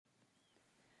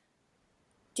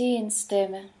Din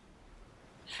stemme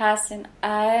har sin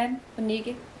egen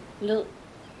unikke lyd.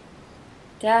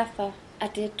 Derfor er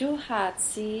det, du har at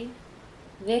sige,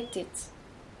 vigtigt.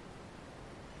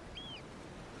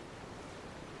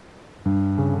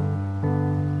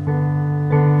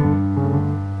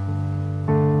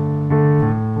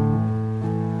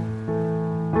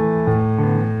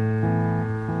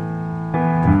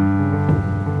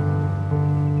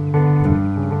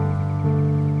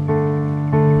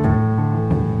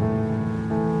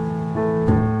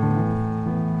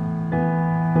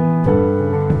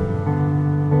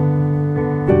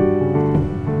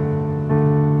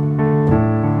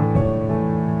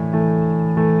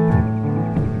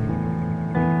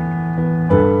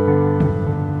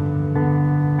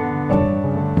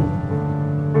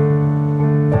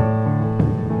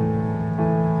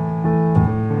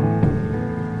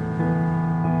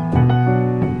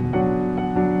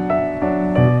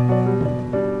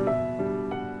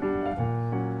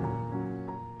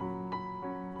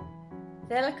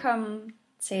 Velkommen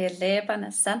til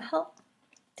Læbernes Sandhed.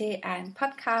 Det er en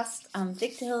podcast om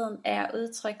vigtigheden af at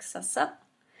udtrykke sig selv.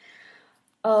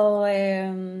 Og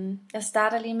jeg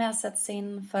starter lige med at sætte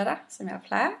scenen for dig, som jeg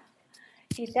plejer.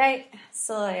 I dag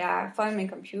sidder jeg foran min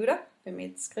computer ved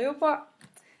mit skrivebord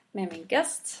med min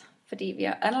gæst, fordi vi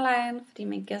er online, fordi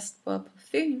min gæst bor på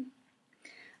Fyn.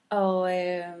 Og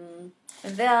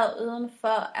vejret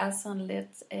udenfor er sådan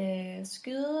lidt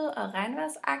skyde og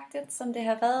regnværsagtigt, som det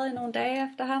har været i nogle dage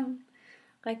efterhånden.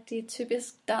 Rigtig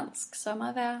typisk dansk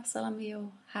sommervejr, selvom vi jo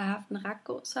har haft en ret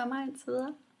god sommer indtil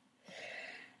videre.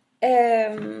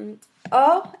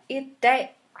 Og i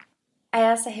dag er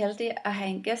jeg så heldig at have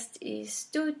en gæst i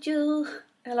studiet,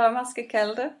 eller hvad man skal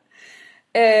kalde det,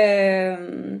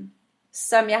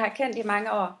 som jeg har kendt i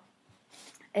mange år.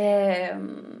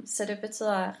 Så det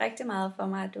betyder rigtig meget for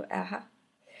mig, at du er her.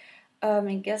 Og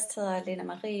min gæst hedder Lena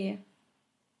Marie,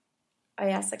 og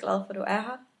jeg er så glad for, at du er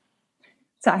her.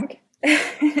 Tak.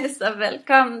 Så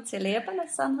velkommen til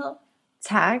Læbernes Sandhed.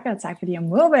 Tak, og tak fordi jeg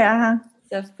må være her.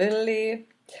 Selvfølgelig.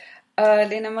 Og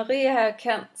Lena Marie har jeg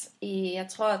kendt i, jeg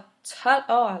tror, 12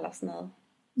 år eller sådan noget.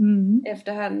 Mm-hmm.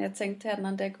 Efterhånden, jeg tænkte her den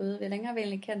anden dag, gud, vi længere har vi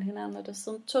egentlig kendt hinanden, og det er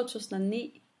siden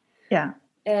 2009. Ja.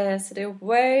 Så det er jo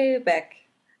way back.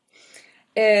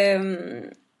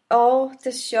 Og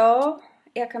det sjove,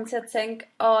 jeg kom til at tænke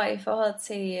over i forhold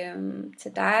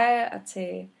til dig og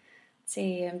til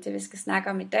det vi skal snakke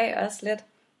om i dag også lidt,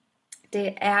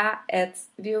 det er, at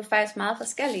vi er jo faktisk meget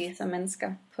forskellige som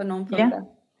mennesker på nogle punkter. Ja.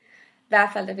 I hvert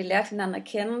fald da vi lærte hinanden at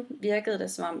kende, virkede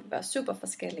det som om vi var super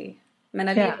forskellige, men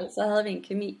alligevel så havde vi en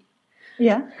kemi.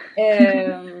 Ja.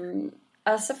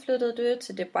 Og så flyttede du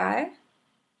til Dubai.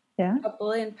 Ja. Og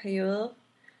boede i en periode.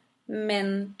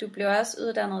 Men du blev også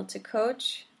uddannet til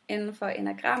coach inden for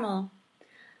enagrammet.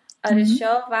 Og det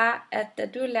sjove var, at da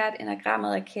du lærte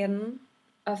enagrammet at kende,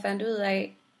 og fandt ud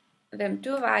af, hvem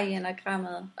du var i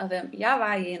enagrammet, og hvem jeg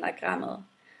var i enagrammet,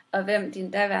 og hvem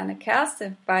din daværende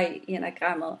kæreste var i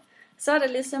enagrammet, så er det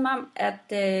ligesom om, at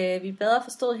vi bedre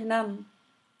forstod hinanden.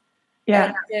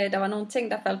 Ja. At der var nogle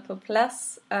ting, der faldt på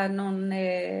plads, og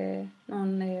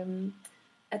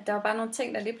at der var bare nogle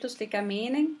ting, der lige pludselig gav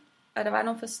mening. Og der var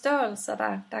nogle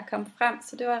forståelser, der kom frem,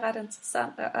 så det var ret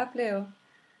interessant at opleve,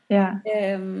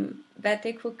 hvad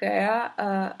det kunne gøre,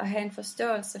 og have en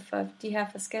forståelse for de her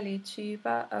forskellige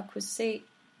typer, og kunne se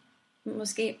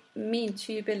måske min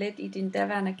type lidt i din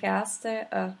daværende kæreste,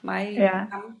 og mig i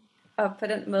ham, og på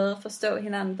den måde forstå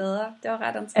hinanden bedre. Det var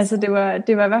ret interessant. Altså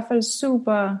det var i hvert fald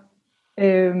super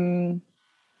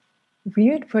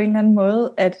weird på en eller anden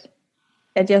måde,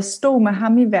 at jeg stod med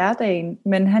ham i hverdagen,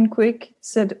 men han kunne ikke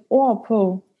sætte ord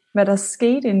på, hvad der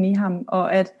skete inde i ham,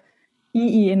 og at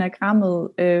I enagrammet,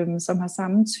 som har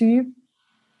samme type,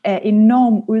 er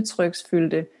enormt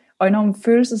udtryksfyldte og enormt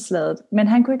følelsesladet, men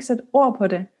han kunne ikke sætte ord på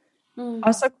det.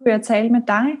 Og så kunne jeg tale med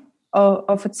dig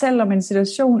og fortælle om en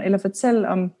situation, eller fortælle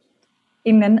om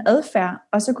en eller anden adfærd,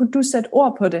 og så kunne du sætte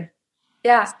ord på det.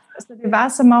 Ja. Så det var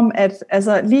som om, at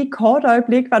altså, lige et kort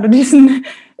øjeblik var du lige sådan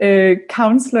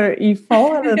counselor i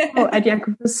forholdet på, at jeg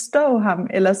kunne forstå ham,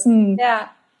 eller sådan. Ja.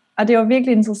 Og det var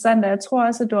virkelig interessant, og jeg tror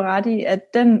også, at du har ret i,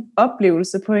 at den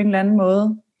oplevelse på en eller anden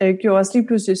måde gjorde os lige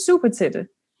pludselig super tætte.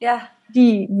 Ja.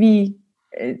 Fordi vi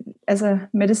altså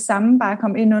med det samme bare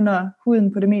kom ind under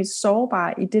huden på det mest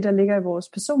sårbare i det, der ligger i vores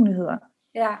personligheder.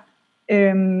 Ja.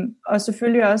 Og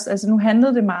selvfølgelig også, altså nu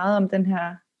handlede det meget om den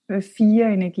her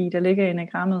 4-energi, der ligger i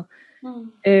enagrammet.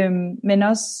 Men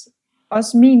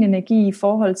også min energi i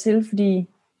forhold til, fordi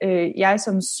jeg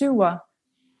som 7'er,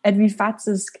 at vi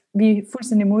er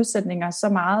fuldstændig modsætninger så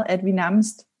meget, at vi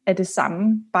nærmest er det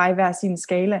samme, bare i hver sin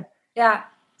skala. Ja.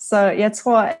 Så jeg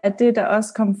tror, at det, der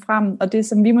også kom frem, og det,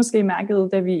 som vi måske mærkede,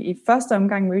 da vi i første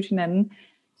omgang mødte hinanden,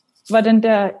 var den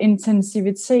der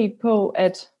intensivitet på,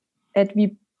 at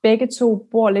vi begge to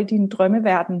bor lidt i en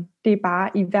drømmeverden. Det er bare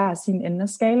i hver sin ende af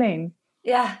skalaen.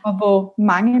 Ja. Og hvor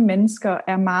mange mennesker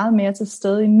er meget mere til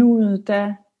stede i nuet,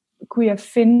 der kunne jeg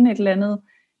finde et eller andet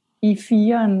i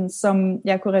firen, som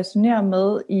jeg kunne resonere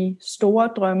med i store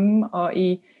drømme og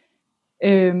i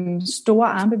store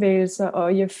armbevægelser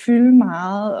og i at fylde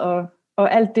meget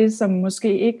og alt det, som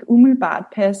måske ikke umiddelbart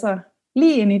passer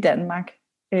lige ind i Danmark.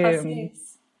 Præcis.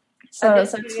 Og det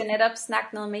skal vi netop snakke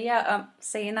noget mere om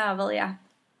senere, ved jeg.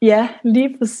 Ja,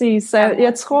 lige præcis. Så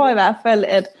jeg tror i hvert fald,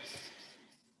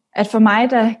 at for mig,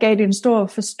 der gav det en stor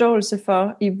forståelse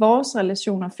for i vores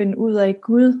relationer at finde ud af,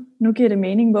 Gud, nu giver det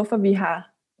mening, hvorfor vi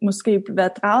har måske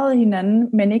været draget i hinanden,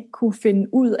 men ikke kunne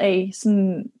finde ud af,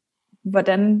 sådan,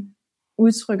 hvordan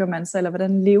udtrykker man sig, eller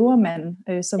hvordan lever man,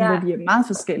 hvor vi er meget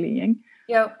forskellige, ikke?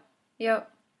 Jo,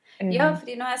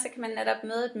 fordi nu så kan man netop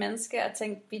møde et menneske og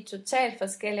tænke, vi er totalt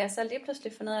forskellige, og så lige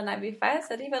pludselig finde ud af, nej, vi er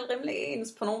faktisk alligevel rimelig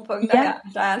ens på nogle punkter her,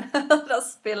 der er noget, der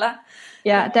spiller.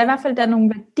 Ja, der er i hvert fald der er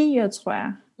nogle værdier, tror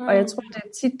jeg. Og jeg tror, det er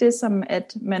tit det, som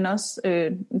at man også,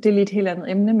 det er lige et helt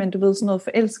andet emne, men du ved, sådan noget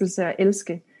forelskelse og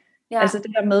elske. Ja. Altså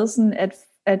det der med sådan,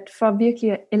 at for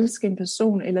virkelig at elske en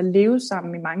person, eller leve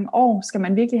sammen i mange år, skal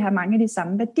man virkelig have mange af de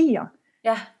samme værdier.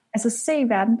 Ja. Altså se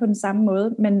verden på den samme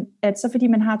måde, men at så fordi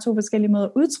man har to forskellige måder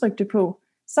at udtrykke det på,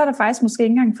 så er der faktisk måske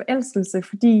ikke engang forelskelse,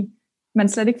 fordi man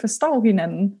slet ikke forstår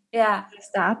hinanden at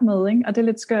starte med, ikke? Og det er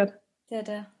lidt skørt. Det er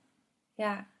det.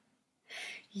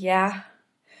 Ja,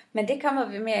 men det kommer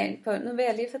vi mere ind på. Nu vil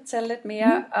jeg lige fortælle lidt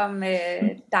mere om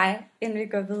dig, inden vi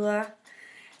går videre.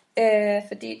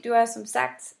 Fordi du har som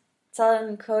sagt taget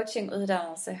en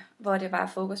coachinguddannelse, hvor det var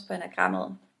fokus på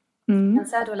enagrammet. Men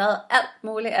så har du lavet alt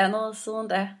muligt andet siden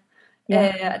da.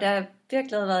 Og det har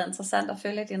virkelig været interessant at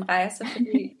følge din rejse,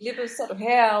 fordi lige pludselig så er du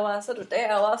herover, og så er du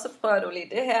derover, og så prøver du lige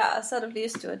det her, og så er du lige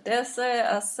stewardesse,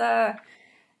 og så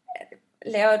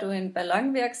laver du en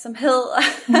ballonvirksomhed.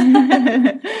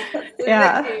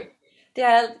 Det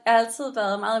har altid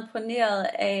været meget imponeret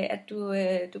af, at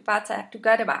du bare du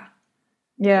gør det bare.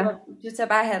 Du tager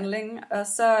bare handling, og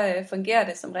så fungerer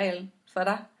det som regel for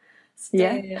dig. Så det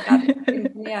er ret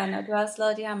imponerende. Og du har også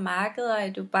lavet de her markeder i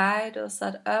Dubai, du har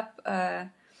sat op, og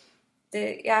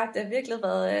det har virkelig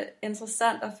været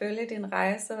interessant at følge din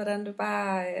rejse, hvordan du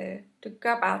bare du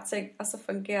gør bare ting, og så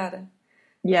fungerer det.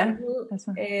 Ja,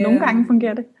 altså nogle gange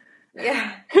fungerer det. Ja,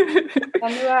 og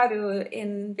nu har du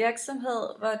en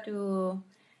virksomhed, hvor du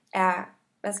er,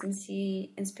 hvad skal man sige,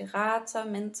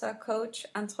 inspirator, mentor, coach,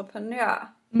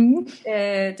 entreprenør.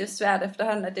 Det er svært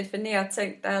efterhånden at definere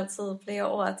ting, der er altid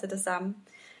flere ord til det samme.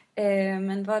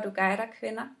 Men hvor du guider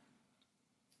kvinder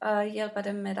og hjælper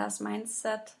dem med deres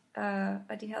mindset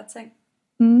og de her ting.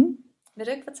 Vil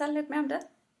du ikke fortælle lidt mere om det?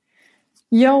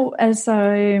 Jo, altså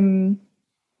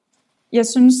jeg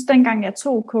synes dengang jeg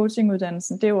tog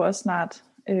coachinguddannelsen, det er jo også snart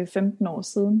 15 år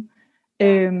siden,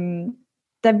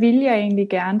 der ville jeg egentlig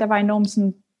gerne, der var enormt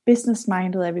sådan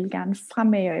business-minded, jeg ville gerne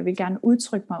fremad, og jeg ville gerne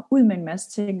udtrykke mig ud med en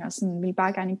masse ting, og sådan ville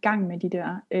bare gerne i gang med de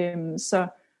der. Så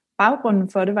baggrunden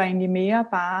for det var egentlig mere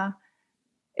bare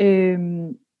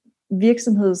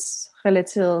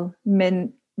virksomhedsrelateret,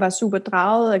 men var super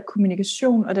draget af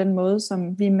kommunikation og den måde,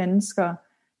 som vi mennesker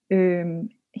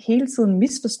hele tiden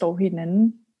misforstår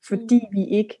hinanden, fordi vi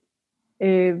ikke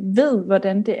ved,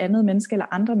 hvordan det andet menneske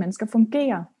eller andre mennesker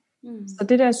fungerer. Så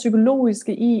det der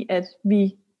psykologiske i, at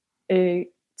vi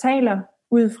taler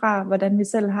ud fra, hvordan vi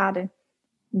selv har det.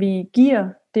 Vi giver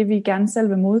det, vi gerne selv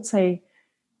vil modtage.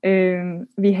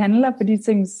 Vi handler på de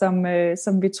ting,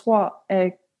 som vi tror er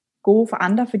gode for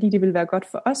andre, fordi det vil være godt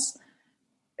for os.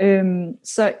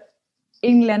 Så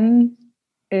en eller anden,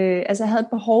 altså jeg havde et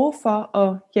behov for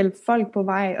at hjælpe folk på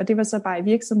vej, og det var så bare i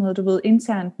virksomhed, du ved,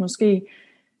 internt måske,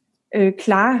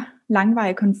 klare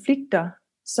langvarige konflikter,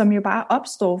 som jo bare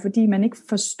opstår, fordi man ikke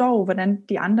forstår, hvordan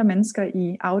de andre mennesker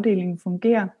i afdelingen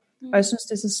fungerer. Og jeg synes,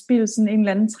 det er så spildt sådan en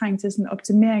eller anden træng til sådan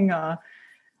optimering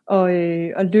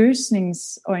og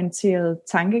løsningsorienteret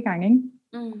tankegang, ikke?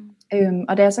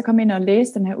 Og da jeg så kom ind og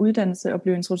læste den her uddannelse og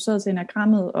blev introduceret til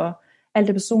enagrammet og alt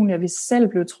det personlige, at vi selv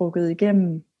blev trukket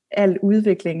igennem al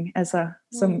udvikling, altså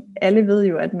som alle ved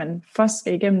jo, at man først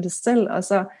skal igennem det selv, og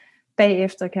så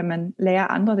bagefter kan man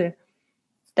lære andre det.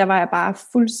 Der var jeg bare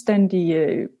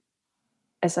fuldstændig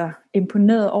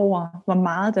imponeret over, hvor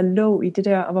meget der lå i det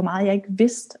der, og hvor meget jeg ikke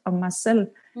vidste om mig selv.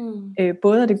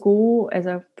 Både af det gode,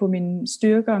 altså på mine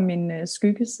styrker og mine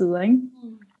skyggesider, ikke?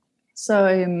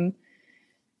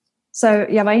 Så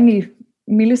jeg var egentlig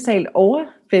mildest talt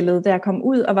billede, da jeg kom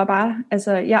ud, og var bare,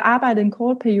 altså jeg arbejdede en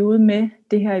kort periode med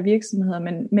det her i virksomheder,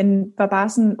 men var bare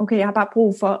sådan, okay, jeg har bare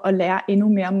brug for at lære endnu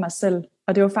mere om mig selv.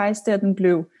 Og det var faktisk der, den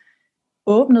blev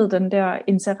åbnet, den der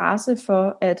interesse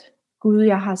for, at Gud,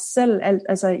 jeg har selv alt,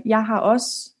 altså jeg har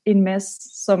også en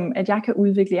masse, som at jeg kan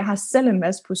udvikle. Jeg har selv en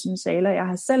masse potentialer, jeg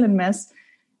har selv en masse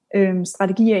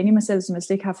strategier inde i mig selv, som jeg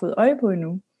slet ikke har fået øje på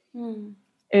endnu.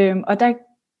 Og der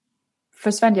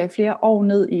forsvandt jeg i flere år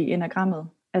ned i enagrammet.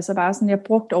 Altså bare sådan, jeg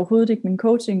brugte overhovedet ikke min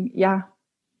coaching. Jeg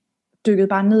dykkede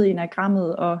bare ned i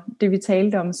enagrammet, og det vi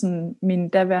talte om, sådan min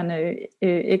daværende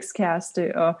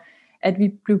ekskæreste, og at vi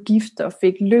blev gift og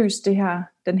fik løst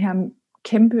den her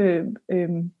kæmpe,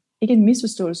 ikke en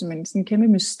misforståelse, men sådan en kæmpe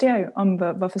mysterie om,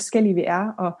 hvor forskellige vi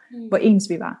er, og hvor ens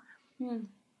vi var.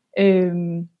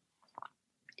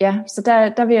 Så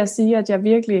der vil jeg sige, at jeg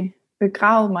virkelig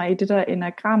begravede mig i det der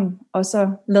enagram, og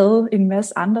så lavede en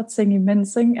masse andre ting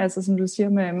imens, ikke? Altså som du siger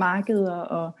med markeder,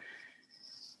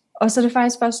 og så er det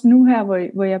faktisk først nu her,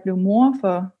 hvor jeg blev mor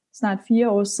for snart 4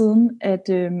 år siden,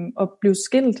 og blev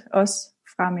skilt også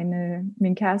fra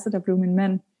min kæreste, der blev min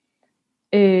mand,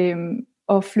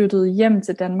 og flyttede hjem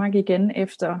til Danmark igen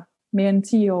efter mere end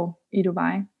 10 år i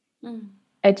Dubai,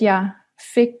 at jeg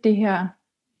fik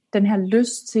den her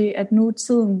lyst til, at nu er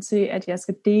tiden til, at jeg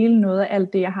skal dele noget af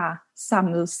alt det, jeg har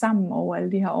samlet sammen over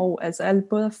alle de her år. Altså alt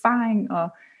både erfaring og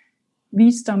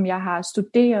visdom, jeg har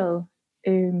studeret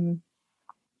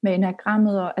med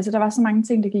enagrammet. Og, altså der var så mange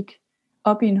ting, der gik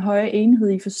op i en højere enhed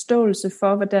i forståelse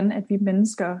for, hvordan at vi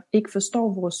mennesker ikke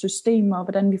forstår vores systemer, og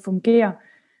hvordan vi fungerer.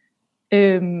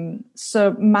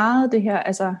 Så meget det her,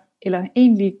 altså, eller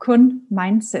egentlig kun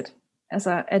mindset.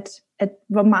 Altså at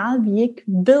hvor meget vi ikke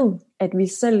ved, at vi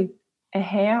selv er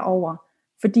herre over,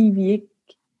 fordi vi ikke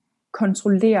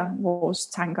kontrollerer vores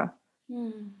tanker.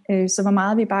 Så hvor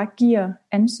meget vi bare giver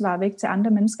ansvar væk til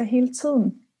andre mennesker hele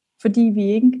tiden, fordi vi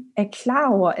ikke er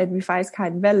klar over, at vi faktisk har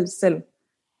et valg selv.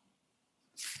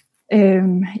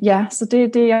 Så det er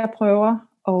det, jeg prøver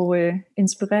at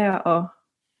inspirere og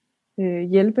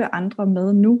hjælpe andre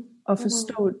med nu, og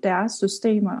forstå deres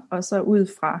systemer, og så ud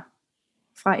fra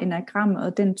enagrammet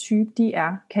og den type de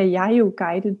er, kan jeg jo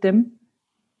guide dem,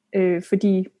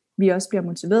 fordi vi også bliver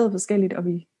motiveret forskelligt, og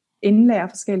vi indlærer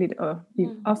forskelligt, og vi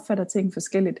opfatter ting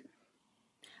forskelligt.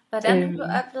 Hvordan har du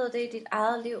oplevet det i dit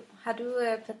eget liv? Har du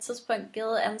på et tidspunkt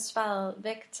givet ansvaret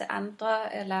væk til andre,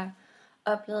 eller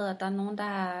oplevet, at der er nogen, der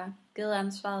har givet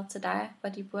ansvaret til dig, hvor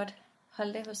de burde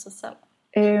holde det hos sig selv?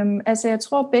 Altså jeg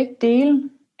tror begge dele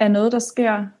er noget, der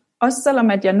sker. Også selvom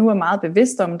at jeg nu er meget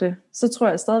bevidst om det, så tror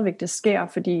jeg stadigvæk det sker,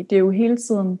 fordi det er jo hele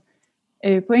tiden,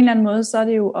 på en eller anden måde, så er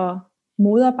det jo at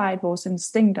modarbejde vores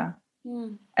instinkter.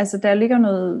 Altså der ligger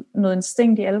noget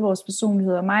instinkt i alle vores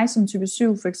personligheder. Mig som type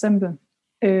 7 for eksempel,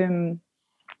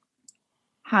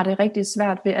 har det rigtig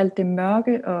svært ved alt det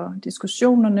mørke og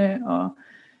diskussionerne, og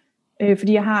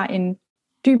fordi jeg har en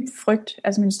dyb frygt.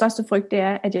 Altså min største frygt, det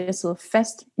er, at jeg sidder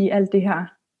fast i alt det her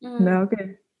mørke,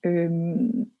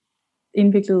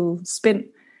 indviklede spænd,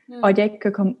 og at jeg ikke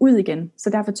kan komme ud igen. Så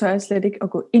derfor tør jeg slet ikke at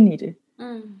gå ind i det.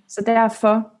 Så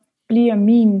derfor bliver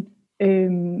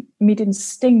mit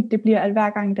instinkt, det bliver hver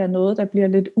gang der er noget, der bliver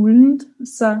lidt uldent,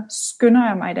 så skynder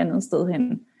jeg mig et andet sted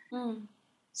hen.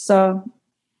 Så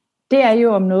det er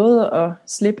jo om noget at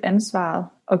slippe ansvaret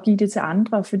og give det til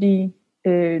andre, fordi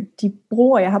de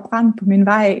broer, jeg har brændt på min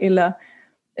vej, eller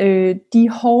de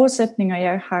hårde sætninger,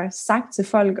 jeg har sagt til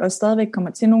folk, og stadigvæk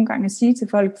kommer til nogle gange at sige til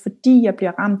folk, fordi jeg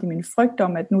bliver ramt i min frygt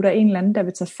om, at nu der er en eller anden, der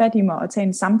vil tage fat i mig og tage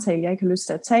en samtale, jeg ikke har lyst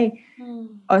til at tage.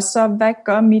 Og så hvad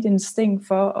gør mit instinkt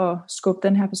for at skubbe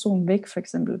den her person væk, for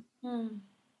eksempel?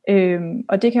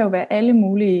 Og det kan jo være alle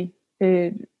mulige.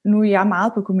 Nu er jeg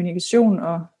meget på kommunikation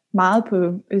og meget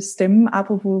på stemme,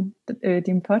 apropos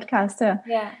din podcast her.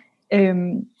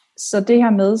 Så det her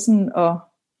med sådan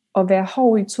at være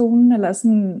hård i tonen, eller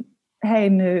sådan have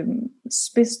en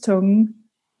spids tunge,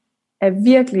 er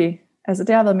virkelig, altså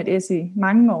det har været mit S i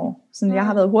mange år. Sådan, jeg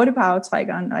har været hurtig på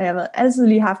aftrækkeren, og jeg har altid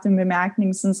lige haft en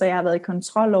bemærkning, sådan, så jeg har været i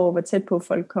kontrol over, hvor tæt på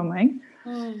folk kommer, ikke?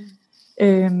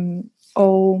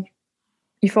 Og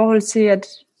i forhold til,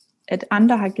 at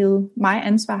andre har givet mig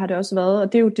ansvar, har det også været,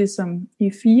 og det er jo det, som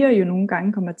I 4 jo nogle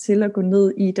gange kommer til at gå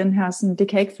ned i den her, sådan, det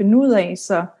kan jeg ikke finde ud af,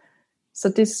 så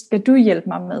det skal du hjælpe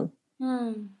mig med.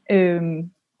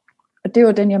 Og det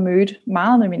var den, jeg mødte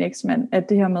meget med min eksmand, at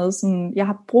det her med sådan, jeg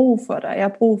har brug for dig, jeg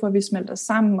har brug for, at vi smelter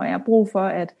sammen, og jeg har brug for,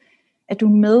 at du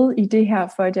er med i det her,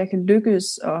 for at jeg kan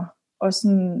lykkes, og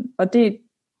sådan, og det,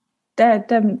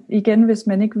 der igen, hvis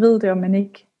man ikke ved det, og man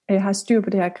ikke har styr på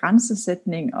det her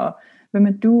grænsesætning, og hvem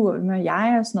er du, og hvem er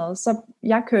jeg, og sådan noget, så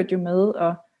jeg kørte jo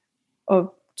med,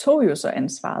 og tog jo så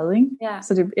ansvaret, ikke?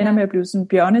 Så det ender med at blive sådan en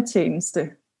bjørnetjeneste,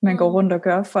 man går rundt og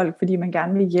gør folk, fordi man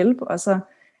gerne vil hjælpe, og så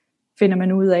finder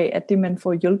man ud af, at det man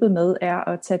får hjulpet med, er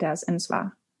at tage deres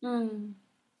ansvar.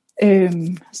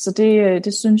 Så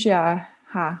det synes jeg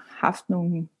har haft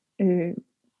nogle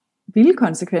vilde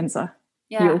konsekvenser,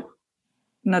 jo.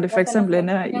 Når det for eksempel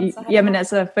ender i,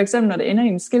 for eksempel når det ender i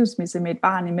en skilsmisse med et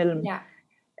barn imellem. Ja.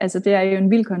 Altså det er jo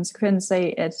en vild konsekvens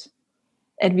af,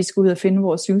 at vi skal ud og finde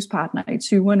vores livspartner i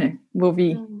 20'erne, hvor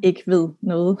vi ikke ved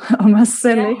noget om os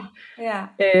selv, ikke? Ja.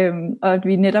 Og at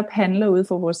vi netop handler ud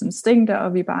for vores instinkter,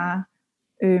 og vi bare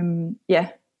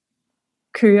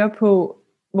kører på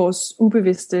vores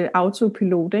ubevidste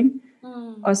autopilot, ikke?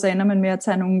 Og så ender man med at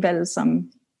tage nogle valg,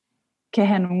 som kan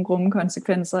have nogle grumme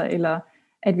konsekvenser, eller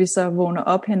at vi så vågner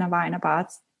op hen ad vejen og bare,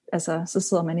 altså så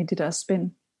sidder man i det der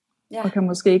spænd, og kan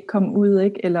måske ikke komme ud,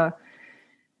 ikke?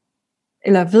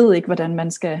 Eller ved ikke, hvordan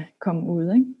man skal komme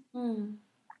ud, ikke?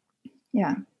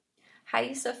 Ja. Har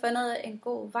I så fundet en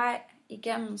god vej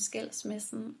igennem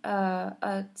skilsmissen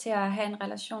og til at have en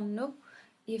relation nu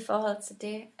i forhold til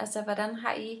det? Altså hvordan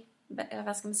har I,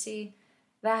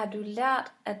 hvad har du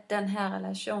lært af den her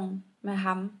relation med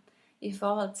ham i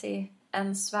forhold til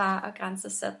ansvar og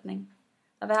grænsesætning?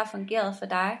 Og hvad har fungeret for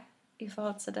dig i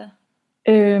forhold til det?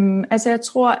 Altså jeg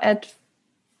tror, at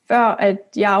før at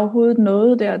jeg overhovedet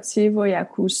nåede dertil, hvor jeg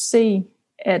kunne se,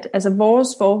 at altså vores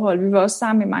forhold, vi var også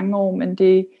sammen i mange år, men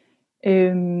det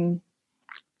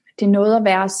nåede at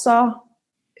være så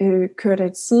kørt af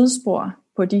et sidespor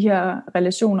på de her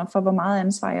relationer, for hvor meget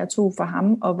ansvar jeg tog for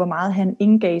ham, og hvor meget han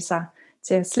indgav sig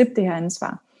til at slippe det her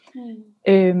ansvar.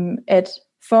 At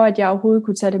for at jeg overhovedet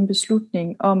kunne tage den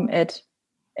beslutning om,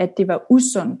 at det var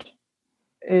usundt,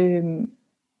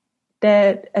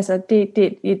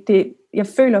 jeg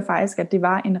føler faktisk, at det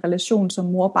var en relation som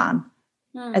mor-barn.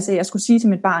 Altså jeg skulle sige til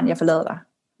mit barn, jeg forlader dig.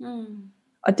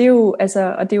 Og det er jo,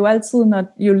 og det er jo altid,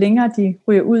 jo længere de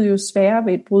ryger ud, jo sværere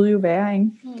vil et brud jo være,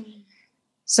 ikke?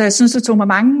 Så jeg synes, det tog mig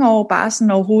mange år bare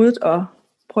sådan overhovedet at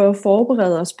prøve at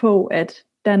forberede os på, at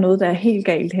der er noget, der er helt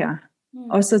galt her.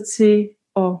 Og så til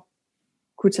at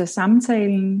kunne tage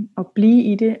samtalen og blive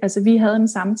i det. Altså vi havde en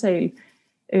samtale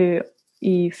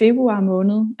i februar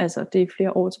måned, altså det er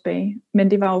flere år tilbage,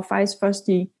 men det var jo faktisk først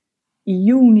i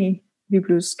juni, vi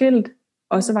blev skilt,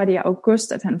 og så var det i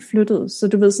august, at han flyttede. Så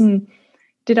du ved sådan,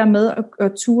 det der med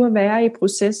at ture være i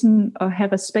processen, og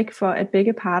have respekt for, at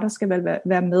begge parter skal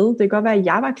være med. Det kan godt være, at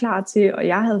jeg var klar til, og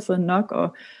jeg havde fået nok,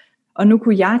 og nu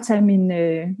kunne jeg tage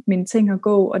mine ting og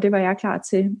gå, og det var jeg klar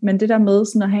til. Men det der med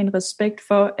sådan at have en respekt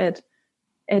for,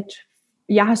 at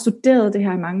jeg har studeret det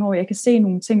her i mange år, jeg kan se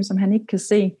nogle ting, som han ikke kan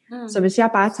se. Så hvis jeg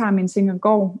bare tager mine ting og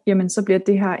går, jamen så bliver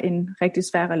det her en rigtig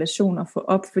svær relation at få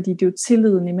op, fordi det er jo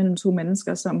tilliden imellem to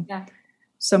mennesker,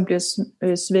 som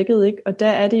bliver svækket, ikke? Og der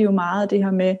er det jo meget det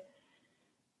her med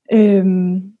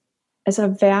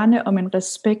altså værne om en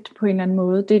respekt på en eller anden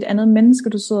måde. Det er et andet menneske,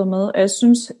 du sidder med, og jeg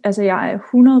synes, altså jeg er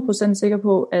 100% sikker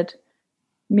på, at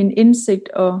min indsigt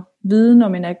og viden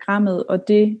om enagrammet, og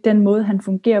den måde han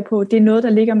fungerer på, det er noget, der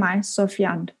ligger mig så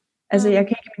fjernt. Altså jeg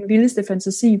kan ikke i min vildeste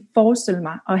fantasi forestille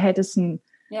mig at have det sådan,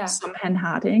 som han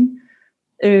har det, ikke?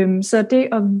 Så det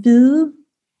at vide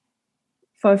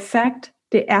for et fact,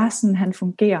 det er sådan han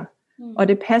fungerer, og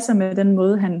det passer med den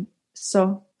måde han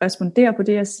så responderer på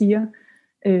det jeg siger,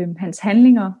 hans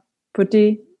handlinger på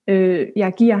det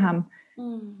jeg giver ham.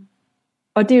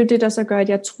 Og det er jo det der så gør, at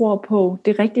jeg tror på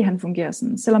det rigtige han fungerer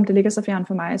sådan. Selvom det ligger så fjern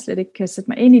for mig, at jeg slet ikke kan sætte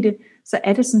mig ind i det, så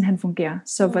er det sådan han fungerer.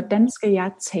 Så hvordan skal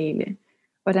jeg tale?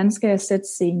 Hvordan skal jeg sætte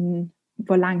scenen?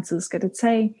 Hvor lang tid skal det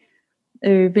tage?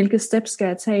 Hvilke steps skal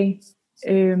jeg tage?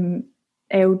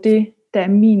 Er jo det der er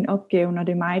min opgave, når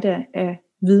det er mig der er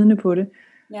vidne på det.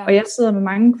 Og jeg sidder med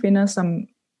mange kvinder,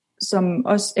 som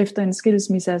også efter en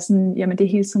skilsmisse er sådan, jamen det er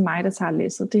hele tiden mig, der tager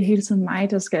læsset. Det er hele tiden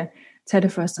mig, der skal tage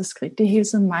det første skridt. Det er hele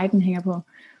tiden mig, den hænger på.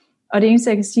 Og det eneste,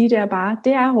 jeg kan sige, det er bare,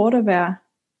 det er hårdt at være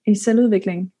i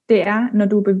selvudvikling. Det er, når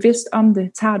du er bevidst om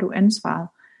det, tager du ansvaret.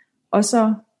 Og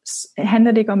så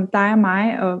handler det ikke om dig og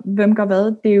mig, og hvem gør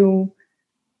hvad. Det er jo,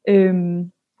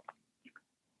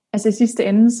 altså i sidste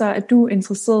ende, så er du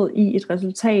interesseret i et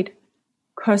resultat,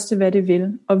 koste hvad det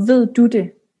vil. Og ved du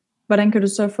det, hvordan kan du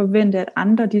så forvente, at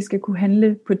andre de skal kunne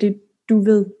handle på det, du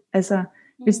ved? Altså,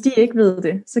 hvis de ikke ved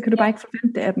det, så kan du bare ikke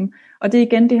forvente det af dem. Og det er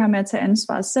igen det her med at tage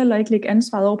ansvaret selv, og ikke lægge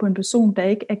ansvaret over på en person, der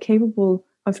ikke er capable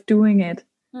of doing it.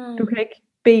 Du kan ikke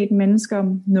bede et menneske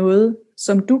om noget,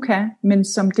 som du kan, men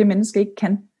som det menneske ikke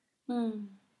kan.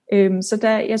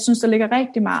 Så jeg synes, der ligger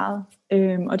rigtig meget,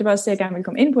 og det var også det, jeg gerne vil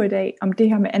komme ind på i dag, om det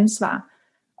her med ansvar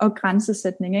og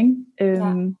grænsesætning, ikke?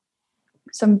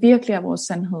 Som virkelig er vores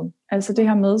sandhed. Altså det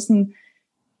her med sådan,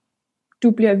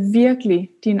 du bliver virkelig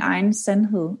din egen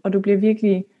sandhed, og du bliver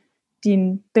virkelig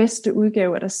din bedste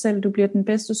udgave af dig selv. Du bliver den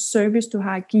bedste service, du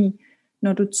har at give,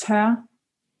 når du tør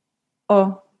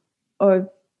og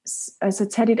altså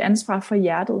tage dit ansvar for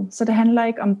hjertet. Så det handler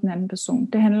ikke om den anden person.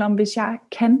 Det handler om, hvis jeg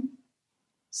kan,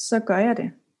 så gør jeg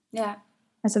det. Ja.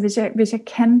 Altså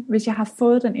hvis jeg har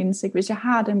fået den indsigt, hvis jeg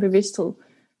har den bevidsthed,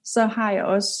 så har jeg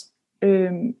også,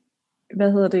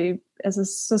 altså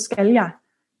så skal jeg.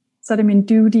 Så er det min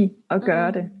duty at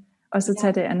gøre det, og så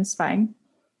tage det ansvar, ikke?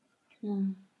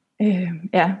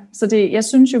 Så det, jeg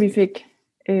synes jo, vi fik,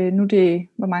 nu det,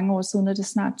 hvor mange år siden, er det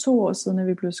snart 2 år siden, at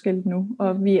vi blev skilt nu,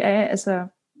 og vi er, altså,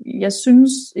 jeg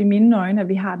synes i mine øjne, at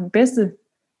vi har den bedste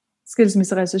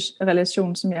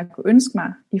skilsmisserelation, som jeg kunne ønske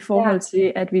mig, i forhold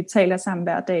til, at vi taler sammen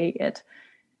hver dag,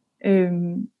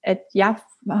 at jeg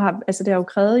har, altså det har jo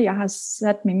krævet, at jeg har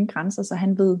sat mine grænser, så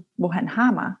han ved, hvor han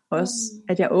har mig også,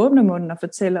 at jeg åbner munden og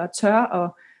fortæller, og tør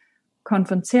at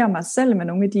konfrontere mig selv med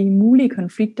nogle af de mulige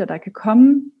konflikter, der kan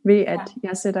komme ved, at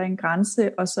jeg sætter en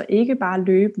grænse, og så ikke bare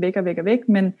løbe væk,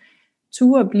 men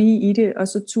turde blive i det, og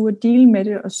så turde deal med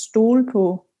det, og stole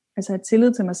på, altså have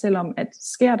tillid til mig selv om, at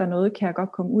sker der noget, kan jeg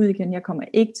godt komme ud igen, jeg kommer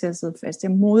ikke til at sidde fast,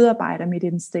 jeg modarbejder mit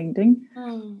instinkt, ikke?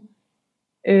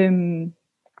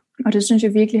 Og det synes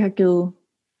jeg virkelig har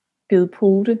givet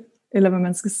pote, eller hvad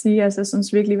man skal sige. Altså jeg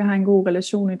synes virkelig, vi har en god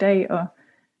relation i dag, og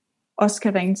også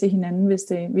kan ringe til hinanden, hvis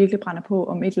det virkelig brænder på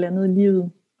om et eller andet i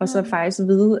livet, og så faktisk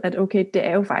vide, at okay, det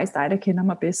er jo faktisk dig, der kender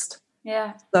mig bedst.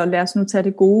 Så lad os nu tage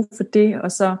det gode for det,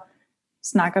 og så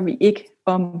snakker vi ikke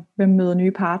om, hvem møder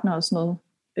nye partnere og sådan noget,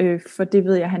 for det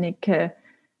ved jeg, han ikke kan,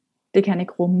 det kan han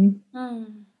ikke rumme.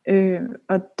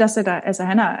 Og der sætter, altså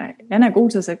han er god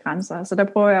til at sætte grænser, så der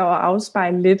prøver jeg at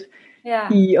afspejle lidt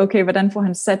i, okay, hvordan får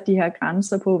han sat de her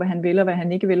grænser på, hvad han vil og hvad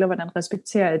han ikke vil, og hvordan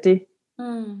respekterer jeg det,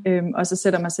 og så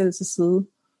sætter mig selv til side.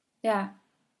 Ja.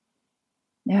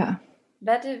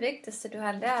 Hvad er det vigtigste, du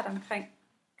har lært omkring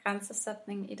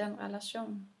grænsesætning i den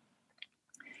relation?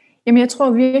 Jamen jeg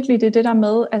tror virkelig, det er det der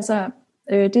med, altså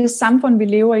det samfund, vi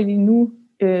lever i lige nu,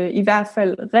 i hvert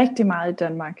fald rigtig meget i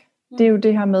Danmark, det er jo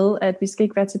det her med, at vi skal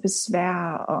ikke være til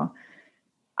besvær, og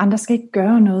andre skal ikke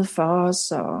gøre noget for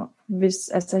os, og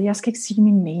altså jeg skal ikke sige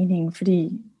min mening,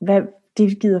 fordi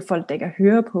det gider folk da ikke at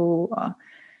høre på, og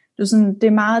det er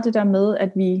meget det der med,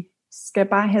 at vi skal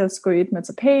bare helst gå et med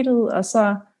tapetet,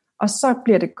 og så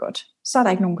bliver det godt. Så er der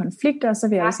ikke nogen konflikter, og så er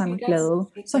vi alle sammen glade.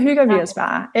 Så hygger vi os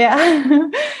bare. Ja.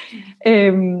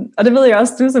 Og det ved jeg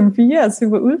også, du som pige er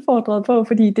super udfordret på,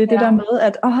 fordi det er det der med,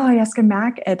 at jeg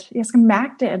skal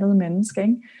mærke det andet menneske.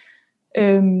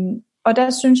 Ikke? Og der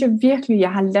synes jeg virkelig,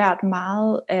 jeg har lært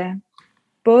meget af,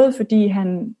 både fordi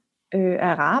han er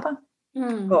araber,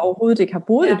 og overhovedet ikke har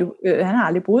boet han har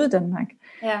aldrig boet i Danmark.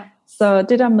 Så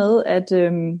det der med,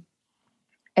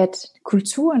 at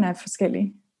kulturen er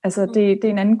forskellig. Altså det er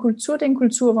en anden kultur, det er en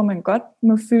kultur, hvor man godt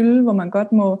må fylde, hvor man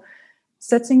godt må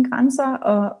sætte sine grænser,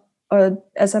 og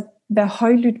altså være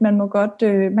højlydt, man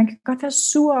kan godt være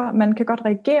sur, man kan godt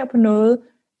reagere på noget,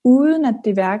 uden at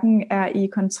det hverken er i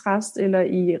kontrast, eller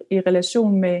i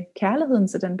relation med kærligheden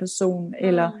til den person,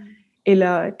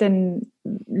 eller den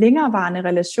længerevarende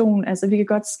relation. Altså vi kan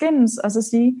godt skændes, og så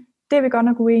sige, det er vi godt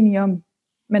nok uenige om,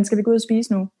 men skal vi gå ud og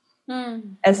spise nu?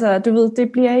 Altså du ved,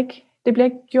 det bliver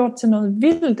ikke gjort til noget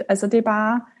vildt, altså det er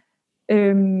bare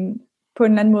på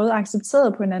en anden måde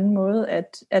accepteret på en anden måde,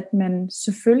 at man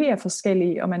selvfølgelig er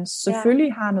forskellig, og man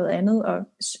selvfølgelig har noget andet, og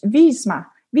vis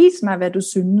mig hvad du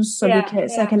synes, så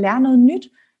jeg kan lære noget nyt,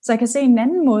 så jeg kan se en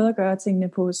anden måde at gøre tingene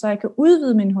på, så jeg kan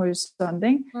udvide min horisont,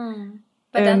 ikke?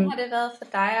 Hvordan har det været for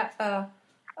dig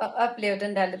at opleve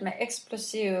den der lidt mere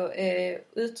eksplosive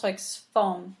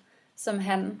udtryksform, som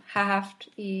han har haft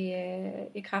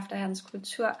i kraft af hans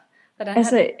kultur?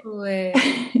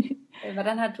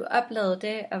 Hvordan har du oplevet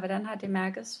det, og hvordan har det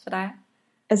mærkes for dig?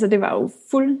 Altså det var jo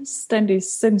fuldstændig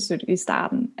sindssygt i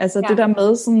starten. Altså det der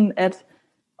med sådan, at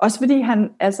også fordi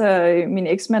min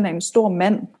eksmand er en stor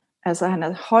mand, altså han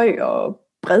er høj og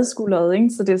bredskuldret, ikke?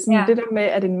 Så det er sådan det der med,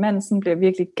 at en mand sådan bliver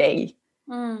virkelig gal.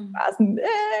 Bare sådan,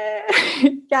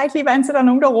 jeg er ikke lige vant til, at der er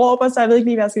nogen, der råber, så jeg ved ikke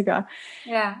lige, hvad jeg skal gøre.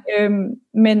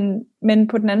 Men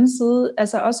på den anden side,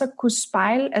 altså også at kunne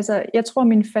spejle, altså jeg tror,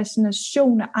 min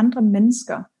fascination af andre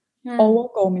mennesker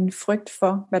overgår min frygt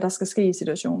for, hvad der skal ske i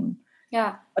situationen.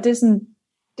 Og det er sådan,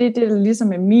 det der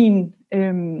ligesom er min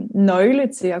nøgle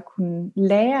til at kunne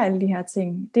lære alle de her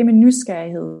ting. Det er med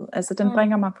nysgerrighed. Altså den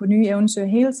bringer mig på nye eventyr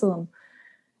hele tiden.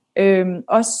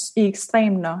 Også i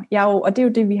ekstremer. Og det er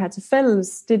jo det, vi har til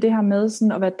fælles. Det er det her med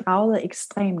sådan at være draget af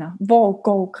ekstremer. Hvor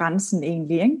går grænsen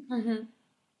egentlig?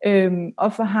 Ikke?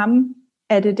 Og for ham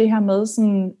er det her med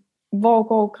sådan, hvor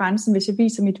går grænsen, hvis jeg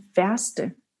viser mit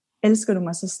værste? Elsker du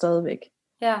mig så stadigvæk?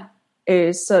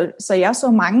 Så jeg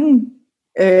så mange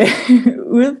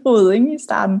udbrud, ikke, i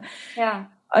starten. Ja.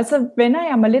 Og så vender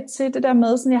jeg mig lidt til det der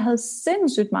med, sådan jeg havde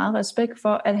sindssygt meget respekt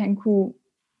for, at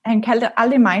han kaldte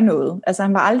aldrig mig noget. Altså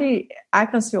han var aldrig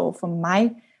aggressiv over for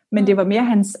mig, men det var mere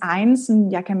hans egen,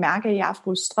 sådan jeg kan mærke, at jeg er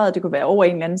frustreret. Det kunne være over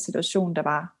en eller anden situation, der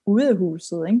var ude af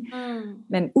huset, ikke?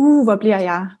 Men hvor bliver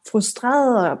jeg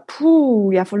frustreret,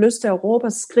 og jeg får lyst til at råbe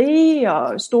og skrige,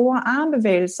 og store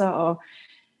armbevægelser, og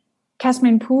kaste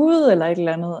med en pude, eller et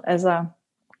eller andet. Altså,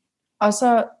 og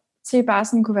så til bare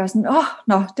sådan kunne være sådan,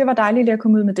 det var dejligt lige at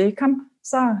komme ud med det. Kom,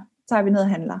 så tager vi ned og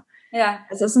handler. Ja.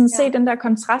 Altså sådan se den der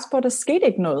kontrast på, der skete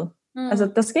ikke noget.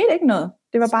 Altså der skete ikke noget.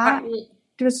 Det var bare,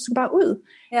 det skulle bare ud.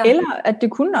 Ja. Eller at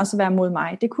det kunne også være mod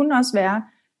mig. Det kunne også være,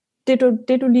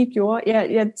 det du lige gjorde.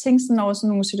 Jeg tænkte sådan over sådan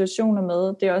nogle situationer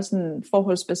med, det er også sådan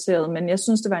forholdsbaseret, men jeg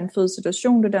synes, det var en fed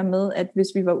situation, det der med, at hvis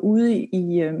vi var ude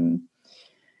i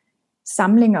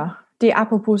samlinger, det er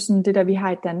apropos sådan det der, vi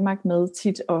har i Danmark med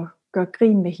tit at gøre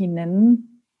grin med hinanden,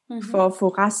 for at få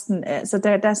resten af, så der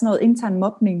er sådan noget intern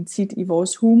mobning tit i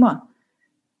vores humor,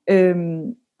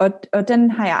 og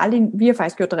den har jeg aldrig, vi har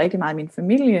faktisk gjort det rigtig meget i min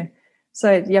familie, så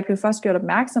jeg blev først gjort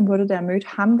opmærksom på det, da jeg mødte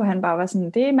ham, hvor han bare var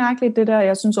sådan, det er mærkeligt det der,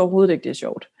 jeg synes overhovedet ikke det er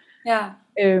sjovt. Ja.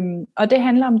 Og det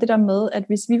handler om det der med, at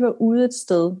hvis vi var ude et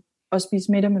sted og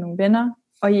spise middag med nogle venner,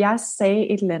 og jeg sagde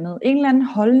et eller andet, en eller anden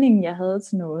holdning jeg havde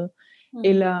til noget,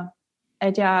 eller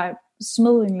at jeg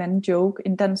smed en eller anden joke,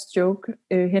 en dansk joke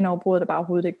hen over bordet, der bare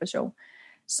overhovedet ikke var sjov,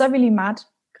 så ville Imad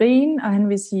grine, og han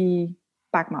vil sige,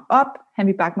 bak mig op, han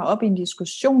vil bakke mig op i en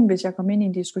diskussion, hvis jeg kom ind i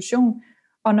en diskussion,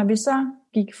 og når vi så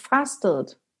gik fra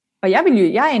stedet, og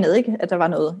jeg anede ikke, at der var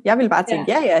noget, jeg ville bare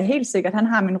tænke, ja, helt sikkert, han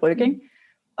har min ryg, ikke?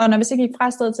 Og når vi så gik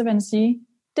fra stedet, så vil han sige,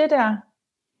 det der,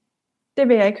 det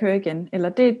vil jeg ikke høre igen, eller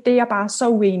det er jeg bare så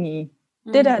uenig i,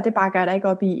 det der, det bakker jeg da ikke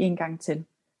op i en gang til.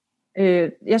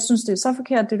 Jeg synes det er så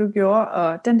forkert det du gjorde,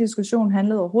 og den diskussion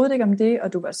handlede overhovedet ikke om det,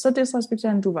 og du var så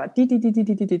disrespekterende, du var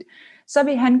dit. Så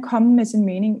vil han komme med sin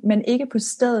mening, men ikke på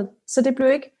stedet. Så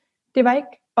det var ikke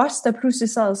os, der pludselig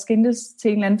sad og skændtes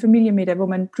til en eller anden familiemiddag, hvor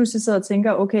man pludselig sad og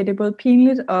tænker, okay, det er både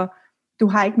pinligt, og du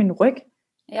har ikke min ryg.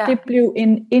 Ja. Det blev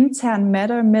en intern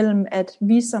matter mellem, at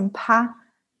vi som par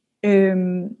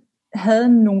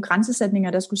havde nogle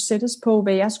grænsesætninger, der skulle sættes på,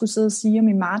 hvad jeg skulle sidde og sige om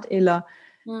i Mart, eller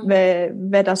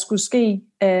hvad der skulle ske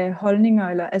af holdninger,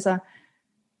 eller altså,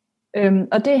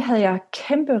 og det havde jeg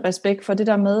kæmpe respekt for, det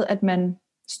der med, at man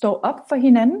står op for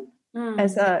hinanden,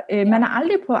 altså man er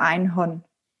aldrig på egen hånd,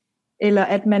 eller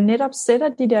at man netop sætter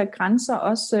de der grænser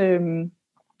også,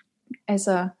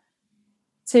 altså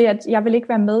til at jeg vil ikke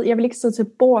være med, jeg vil ikke sidde til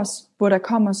bords, hvor der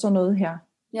kommer sådan noget her,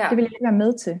 det vil jeg ikke være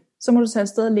med til, så må du tage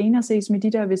afsted alene og ses med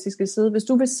de der, hvis de skal sidde, hvis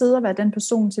du vil sidde og være den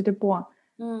person til det bord,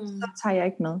 så tager jeg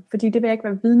ikke med, fordi det vil jeg ikke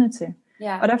være vidne til.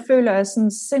 Og der føler jeg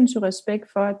sådan sindssygt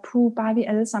respekt for, at bare vi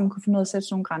alle sammen kunne finde ud af at sætte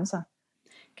sådan nogle grænser.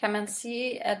 Kan man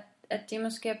sige, at de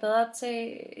måske er bedre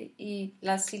til,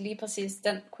 lad os sige lige præcis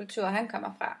den kultur, han kommer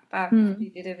fra, bare fordi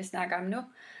det er det, vi snakker om nu,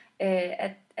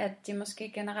 at de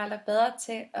måske generelt er bedre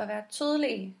til at være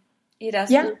tydelige i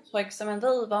deres udtryk, så man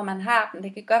ved, hvor man har dem.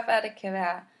 Det kan godt være, at det kan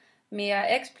være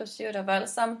mere eksplosivt og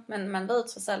voldsomt, men man ved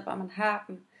trods alt, hvor man har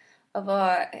dem. Og hvor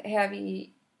her vi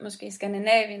måske i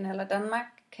Skandinavien eller Danmark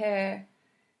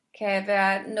kan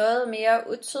være noget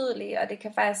mere utydelige, og det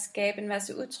kan faktisk skabe en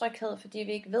masse utryghed, fordi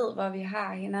vi ikke ved, hvor vi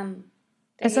har hinanden.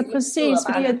 Altså præcis,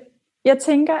 fordi jeg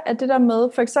tænker, at det der med,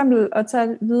 for eksempel at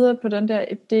tage videre på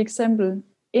det eksempel,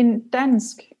 en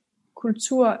dansk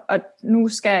kultur, og nu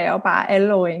skal jeg jo bare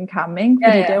alle over i en kam, ikke?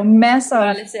 Fordi der er jo masser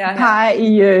af par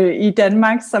i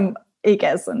Danmark, som ikke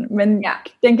er sådan, men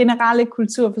den generelle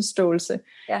kulturforståelse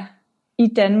i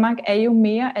Danmark er jo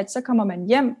mere, at så kommer man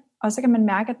hjem, og så kan man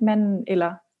mærke, at manden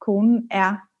eller konen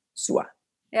er sur.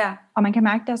 Ja. Og man kan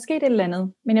mærke, at der er sket et eller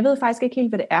andet, men jeg ved faktisk ikke helt,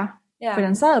 hvad det er. Ja. For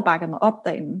den sad og bakket mig op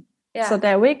derinde. Ja. Så der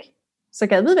er jo ikke, så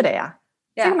kan jeg vide, hvad det er.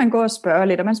 Så kan man gå og spørge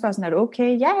lidt, og man spørger sådan, er det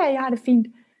okay? Ja, jeg har det fint.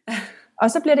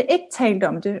 Og så bliver det ikke talt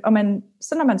om det, og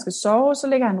så når man skal sove, så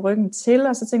lægger han ryggen til,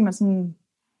 og så tænker man sådan,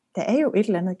 der er jo et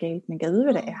eller andet galt, men kan jeg vide,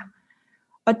 hvad det er?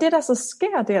 Og det, der så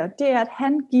sker der, det er, at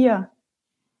han giver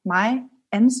mig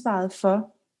ansvaret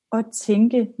for at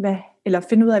tænke, eller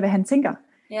finde ud af, hvad han tænker.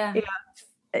 Ja. Eller,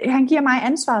 han giver mig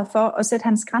ansvaret for at sætte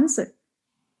hans grænse.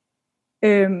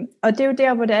 Og det er jo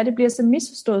der, hvor det bliver så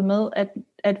misforstået med,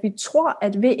 at vi tror,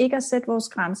 at ved ikke at sætte vores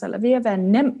grænser, eller ved at være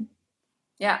nem,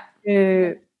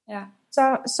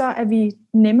 så er vi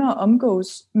nemmere at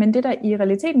omgås. Men det, der i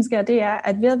realiteten sker, det er,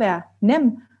 at ved at være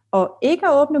nem, og ikke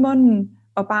at åbne munden,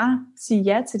 og bare sige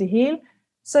ja til det hele,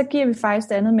 så giver vi faktisk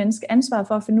det andet menneske ansvaret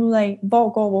for at finde ud af, hvor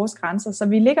går vores grænser. Så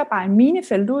vi lægger bare en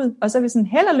minefelt ud, og så er vi sådan,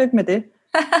 held og lykke med det.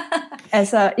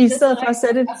 Altså, i stedet for at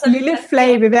sætte et Og så er vi lille faktisk-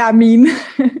 flag ved hver mine.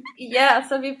 Ja, og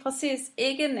så er vi præcis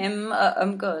ikke nemme at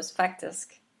omgås,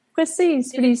 faktisk. Præcis,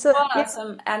 Det fordi vi så... tror, Ja,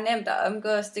 som er nemt at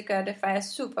omgås, det gør det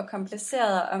faktisk super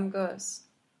kompliceret at omgås.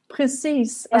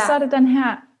 præcis. Ja. Og så er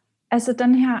det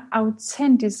den her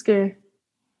autentiske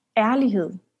ærlighed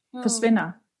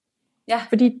forsvinder. Ja,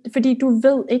 Fordi du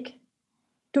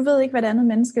ved ikke, hvad det andet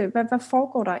menneske, hvad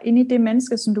foregår der inde i det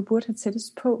menneske, som du burde have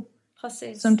tættest på,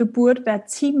 præcis. som du burde være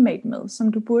teammate med,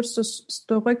 som du burde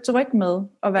stå ryg til ryg med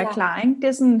og være klar. Ikke? Det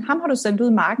er sådan, ham har du sendt ud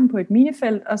i marken på et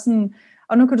minefelt,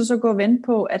 og nu kan du så gå og vente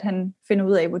på, at han finder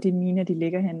ud af, hvor dine miner de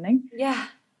ligger henne. Ikke? Ja,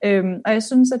 Og jeg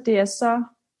synes, at det er så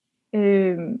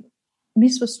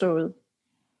misforstået,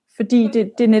 fordi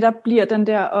det netop bliver den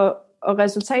der, og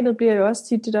resultatet bliver jo også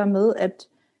tit det der med,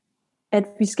 at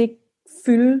vi skal ikke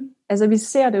fylde, altså vi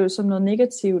ser det jo som noget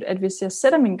negativt, at hvis jeg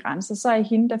sætter mine grænser, så er jeg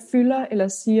hende, der fylder eller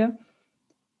siger,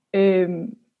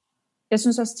 jeg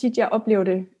synes også tit, jeg oplever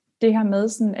det her med,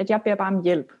 sådan, at jeg beder bare om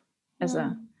hjælp,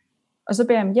 altså, og så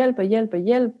beder jeg om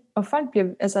hjælp, og folk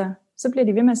bliver, altså, så bliver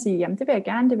de ved med at sige, jamen det vil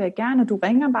jeg gerne, og du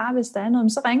ringer bare, hvis der er noget, men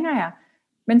så ringer jeg,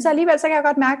 men så alligevel, så kan jeg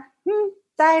godt mærke,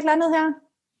 der er et eller andet her,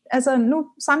 altså nu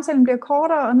samtalen bliver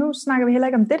kortere, og nu snakker vi heller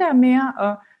ikke om det der mere,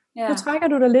 og nu trækker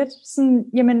du dig lidt, sådan,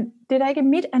 jamen det er da ikke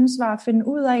mit ansvar at finde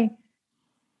ud af,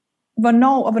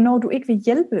 hvornår du ikke vil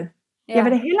hjælpe. Ja. Jeg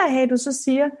vil da hellere have, at du så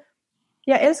siger,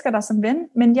 jeg elsker dig som ven,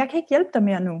 men jeg kan ikke hjælpe dig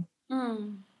mere nu.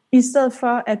 I stedet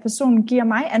for, at personen giver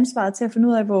mig ansvaret til at finde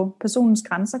ud af, hvor personens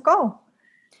grænser går.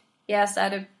 Ja, så er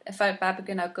det, at folk bare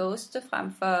begynder at ghoste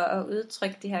frem for at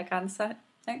udtrykke de her grænser.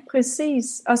 Ikke?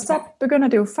 Præcis, og så begynder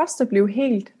det jo først at blive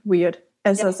helt weird.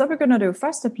 Altså, så begynder det jo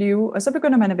først at blive, og så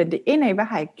begynder man at vende det ind af, hvad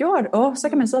har jeg gjort? Så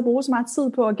kan man sidde og bruge så meget tid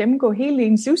på at gennemgå hele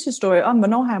ens livshistorie om,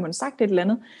 hvornår har man sagt et eller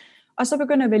andet. Og så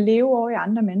begynder vi at leve over i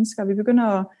andre mennesker. Vi begynder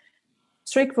at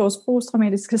trigge vores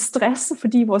posttraumatiske stress,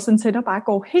 fordi vores antenner bare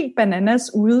går helt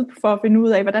bananas ude for at finde ud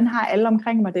af, hvordan har alle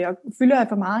omkring mig det, og fylder jeg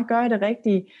for meget, gør jeg det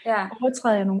rigtige,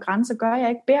 overtræder jeg nogle grænser, gør jeg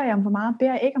ikke, beder jeg om for meget,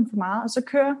 beder jeg ikke om for meget, og så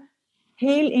kører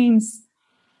hele ens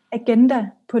agenda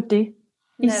på det.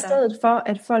 I stedet for,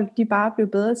 at folk de bare blev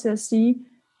bedre til at sige,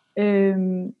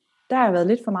 der har været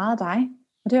lidt for meget af dig,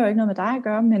 og det har jo ikke noget med dig at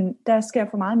gøre, men der sker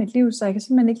for meget i mit liv, så jeg kan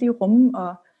simpelthen ikke lige rumme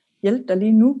og hjælpe dig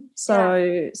lige nu.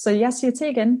 Så jeg siger til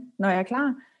igen, når jeg er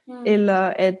klar.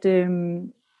 Eller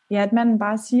at manden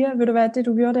bare siger, ved du hvad, det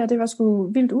du gjorde der, det var sgu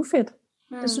vildt ufedt.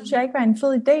 Det synes jeg ikke var en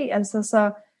fed idé, altså,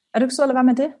 så er du ikke så, eller hvad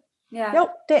med det? Jo,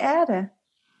 det er jeg da.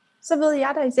 Så ved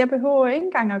jeg da, at jeg behøver ikke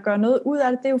engang at gøre noget ud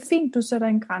af det. Det er jo fint, du sætter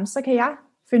en grænse. Så kan jeg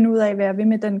finde ud af, hvad jeg vil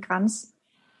med den grænse.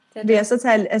 Vil jeg så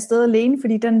tage afsted alene,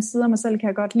 fordi den side af mig selv kan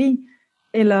jeg godt lide?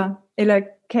 Eller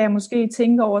kan jeg måske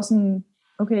tænke over sådan,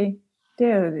 okay,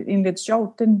 det er jo en lidt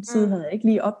sjovt. Den side havde jeg ikke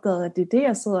lige opdaget, at det er det,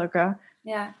 jeg sidder og gør.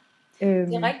 Ja,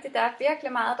 det er rigtigt. Der er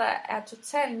virkelig meget, der er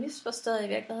totalt misforstået i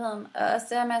virkeligheden. Og også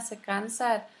det her med at sætte grænser,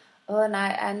 at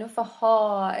nej, er jeg nu for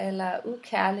hård eller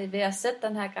ukærlig ved at sætte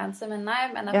den her grænse? Men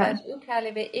nej, man er faktisk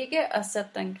ukærlig ved ikke at sætte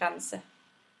den grænse.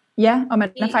 Ja, og man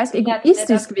er faktisk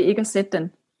egoistisk ved ikke at sætte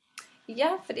den. Ja,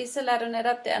 fordi så lader du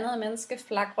netop det andet menneske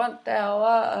flakke rundt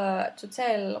derovre og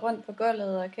totalt rundt på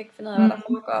gulvet og kan ikke finde ud af, hvad der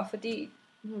foregår, fordi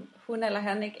hun eller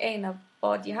han ikke aner,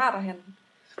 hvor de har derhenne.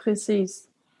 Præcis.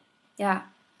 Ja,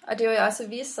 og det er jo også at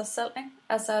vise sig selv, ikke?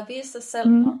 Altså at vise sig selv,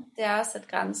 det er også at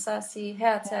grænser og sige,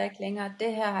 her tager jeg ikke længere,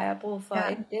 det her har jeg brug for,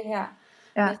 ikke det her.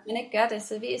 Hvis man ikke gør det,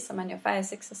 så viser man jo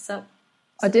faktisk ikke sig selv.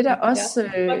 Så og det der er også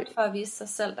frygt for at vise sig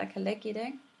selv, der kan ligge i det,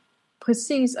 ikke?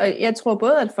 Præcis, og jeg tror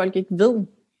både, at folk ikke ved,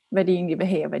 hvad de egentlig vil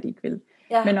have, og hvad de ikke vil.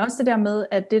 Ja. Men også det der med,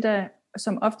 at det der,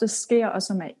 som ofte sker, og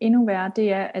som er endnu værre,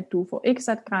 det er, at du får ikke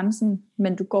sat grænsen,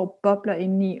 men du går bobler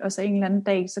indeni, og så en eller anden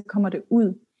dag, så kommer det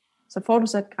ud. Så får du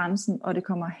sat grænsen, og det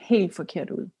kommer helt forkert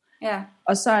ud. Ja.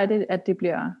 Og så er det, at det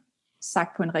bliver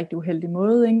sagt på en rigtig uheldig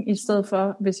måde, ikke? I stedet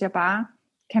for, hvis jeg bare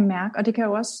kan mærke, og det kan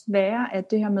jo også være,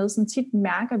 at det her med, sådan tit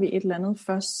mærker vi et eller andet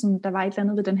først, sådan, der var et eller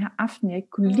andet ved den her aften, jeg ikke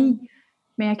kunne lide,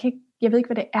 men jeg ved ikke,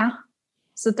 hvad det er.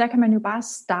 Så der kan man jo bare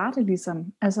starte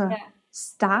ligesom, altså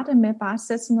starte med bare at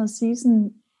sætte sig ned og sige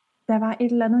sådan, der var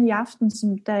et eller andet i aften,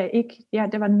 som der ikke,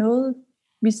 der var noget,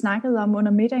 vi snakkede om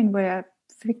under middagen, hvor jeg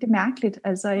fik det mærkeligt,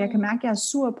 altså jeg kan mærke, at jeg er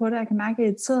sur på det, jeg kan mærke, at jeg er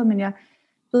irriteret, men jeg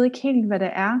ved ikke helt, hvad det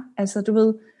er, altså du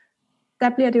ved, der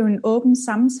bliver det jo en åben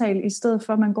samtale, i stedet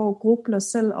for at man går og grubler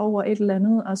selv over et eller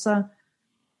andet, og så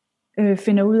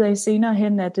finder ud af senere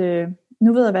hen, at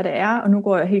nu ved jeg, hvad det er, og nu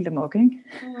går jeg helt amok, ikke?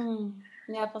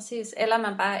 Ja, præcis. Eller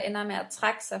man bare ender med at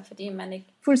trække sig, fordi man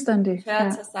ikke fuldstændig tør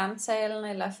til samtalen,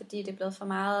 eller fordi det er blevet for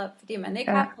meget, fordi man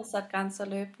ikke har fået sat grænser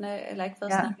løbende, eller ikke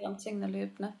fået snakket om tingene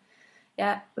løbende.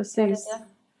 Ja, præcis.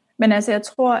 Men altså, jeg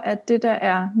tror, at det, der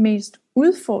er mest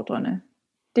udfordrende,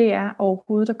 det er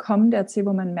overhovedet at komme dertil,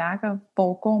 hvor man mærker,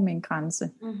 hvor går min grænse.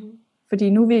 Mm-hmm. Fordi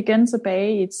nu er vi igen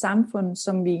tilbage i et samfund,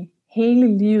 som vi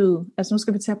hele livet, altså nu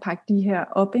skal vi til at pakke de her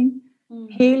op, ikke?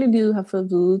 Hele livet har fået at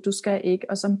vide, du skal ikke,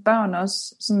 og som børn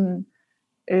også sådan,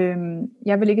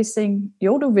 jeg vil ikke i seng,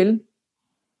 jo du vil,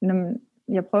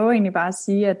 jeg prøver egentlig bare at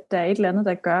sige, at der er et eller andet,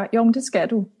 der gør, jo, men det skal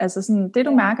du, altså sådan, det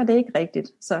du mærker, det er ikke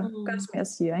rigtigt, så gør som jeg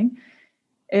siger,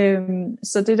 ikke?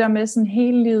 Så det der med sådan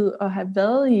hele livet at have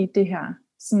været i det her,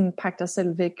 sådan pak dig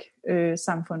selv væk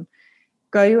samfund,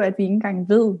 gør jo, at vi ikke engang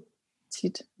ved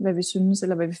tit, hvad vi synes,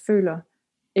 eller hvad vi føler,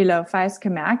 eller faktisk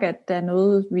kan mærke, at der er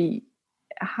noget, vi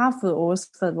har fået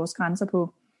overskredet vores grænser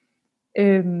på.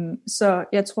 Så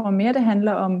jeg tror mere, det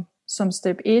handler om, som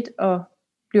step 1, at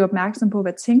blive opmærksom på,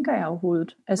 hvad tænker jeg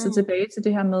overhovedet? Altså tilbage til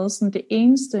det her med, sådan det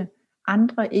eneste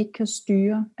andre ikke kan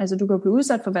styre. Altså du kan blive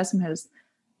udsat for hvad som helst,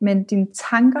 men dine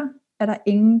tanker er der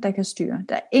ingen, der kan styre.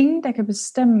 Der er ingen, der kan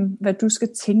bestemme, hvad du skal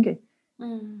tænke.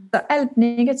 Så alt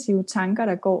negative tanker,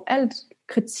 der går, alt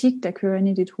kritik, der kører ind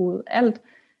i dit hoved, alt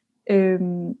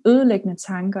ødelæggende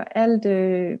tanker,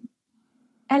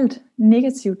 alt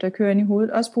negativt, der kører ind i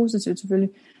hovedet, også positivt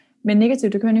selvfølgelig, men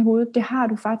negativt, der kører ind i hovedet, det har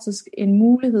du faktisk en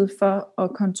mulighed for at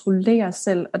kontrollere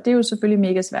selv, og det er jo selvfølgelig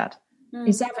mega svært.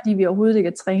 Især fordi vi overhovedet ikke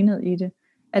er trænet i det.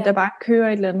 At der bare kører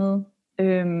et eller andet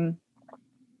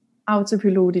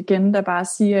autopilot igen, der bare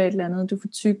siger et eller andet, du er for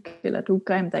tyk, eller du er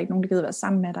grim, der er ikke nogen, der gider være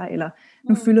sammen med dig, eller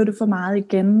nu fylder du for meget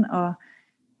igen, og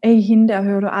hende der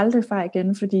hører du aldrig fra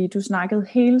igen, fordi du snakkede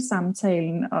hele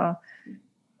samtalen, og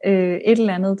et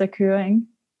eller andet, der kører, ikke?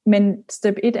 Men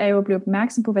step 1 er jo at blive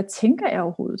opmærksom på, hvad tænker jeg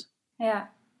overhovedet? Ja.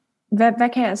 Hvad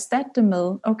kan jeg erstatte det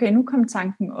med? Okay, nu kom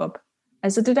tanken op.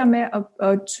 Altså det der med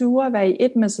at ture at være i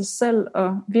et med sig selv,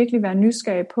 og virkelig være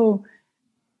nysgerrig på,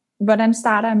 hvordan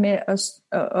starter jeg med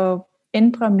at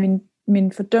ændre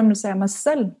min fordømmelse af mig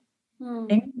selv?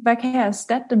 Ikke? Hvad kan jeg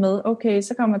erstatte det med? Okay,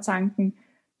 så kommer tanken,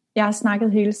 jeg har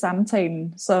snakket hele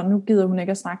samtalen, så nu gider hun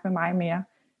ikke at snakke med mig mere.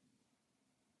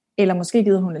 Eller måske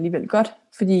gider hun alligevel godt,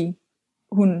 fordi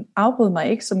hun afbrød mig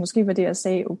ikke, så måske var det, jeg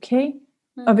sagde, okay.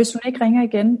 Og hvis hun ikke ringer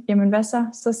igen, jamen hvad så?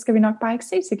 Så skal vi nok bare ikke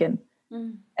ses igen.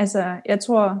 Altså, jeg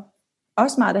tror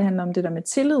også meget, det handler om det der med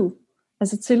tillid.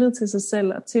 Altså tillid til sig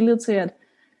selv, og tillid til, at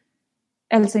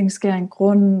alting sker af en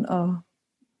grund,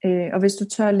 og hvis du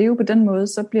tør at leve på den måde,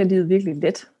 så bliver livet virkelig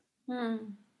let.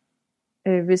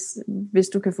 Hvis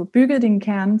du kan få bygget din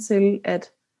kerne til,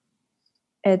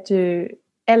 at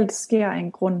alt sker af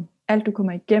en grund, alt du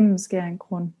kommer igennem sker af en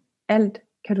grund, alt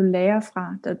kan du lære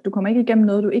fra, du kommer ikke igennem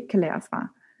noget, du ikke kan lære fra,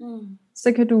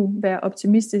 så kan du være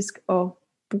optimistisk og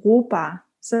brugbar,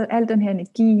 så al den her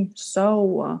energi,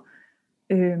 sorg og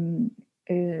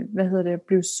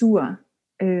blive sur,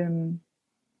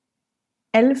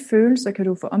 alle følelser kan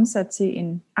du få omsat til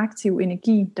en aktiv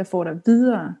energi, der får dig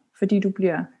videre, fordi du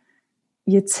bliver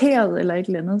irriteret eller et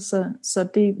eller andet, så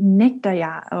det nægter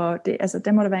jeg, og det, altså,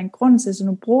 der må der være en grund til, så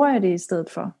nu bruger jeg det i stedet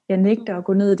for. Jeg nægter at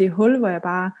gå ned i det hul, hvor jeg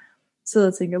bare sidder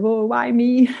og tænker, why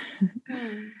me?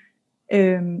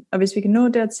 Og hvis vi kan nå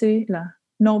dertil, eller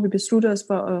når vi beslutter os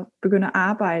for at begynde at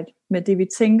arbejde med det, vi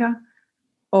tænker,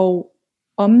 og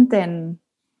omdanne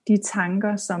de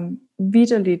tanker, som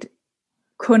vitterligt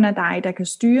kun er dig, der kan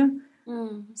styre,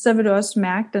 så vil du også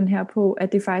mærke den her på,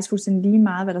 at det er faktisk fuldstændig lige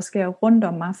meget, hvad der sker rundt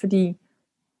om mig, fordi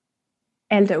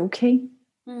alt er okay.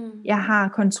 Jeg har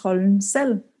kontrollen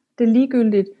selv. Det er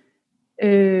ligegyldigt.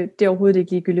 Det er overhovedet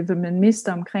ikke ligegyldigt, hvad man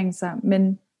mister omkring sig,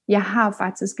 men jeg har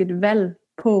faktisk et valg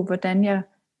på, hvordan jeg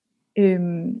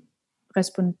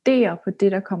responderer på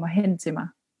det, der kommer hen til mig.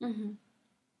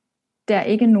 Der er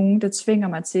ikke nogen, der tvinger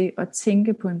mig til at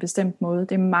tænke på en bestemt måde.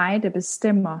 Det er mig, der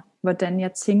bestemmer, hvordan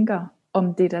jeg tænker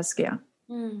om det, der sker.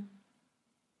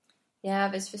 Ja,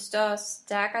 hvis vi står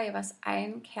stærkere i vores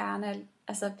egen kerne,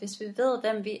 altså hvis vi ved,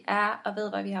 hvem vi er, og ved,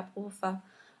 hvad vi har brug for,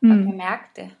 og kan mærke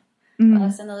det, og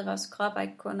også ned i vores krop, og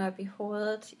ikke kun op i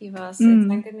hovedet, i vores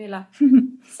tankemøller,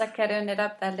 så kan det jo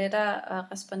netop være lettere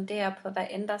at respondere på, hvad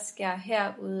end der sker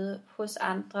herude, hos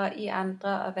andre, i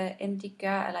andre, og hvad end de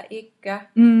gør eller ikke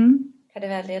gør. Kan det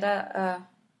være lettere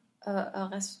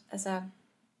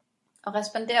at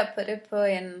respondere på det på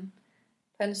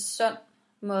en sund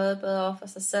måde, både over for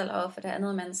sig selv og over for det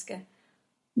andet menneske.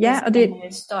 Ja, og det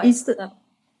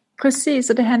præcis,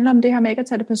 og det handler om det her med ikke at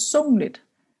tage det personligt.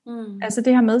 Altså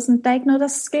det her med sådan, der er ikke noget, der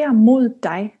sker mod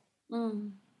dig.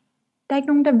 Der er ikke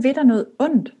nogen, der vil dig noget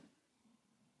ondt.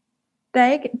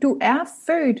 Du er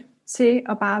født til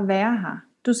at bare være her.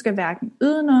 Du skal hverken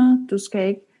yde noget, der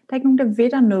er ikke nogen, der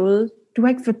vil dig noget. Du har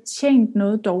ikke fortjent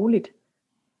noget dårligt.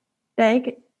 Der er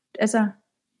ikke, altså,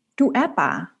 du er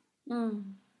bare.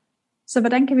 Så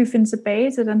hvordan kan vi finde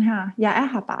tilbage til den her, jeg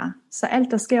er her bare. Så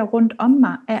alt der sker rundt om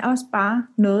mig, er også bare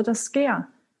noget der sker,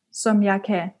 som jeg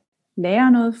kan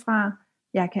lære noget fra,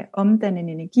 jeg kan omdanne en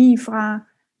energi fra,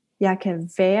 jeg kan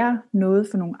være noget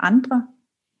for nogle andre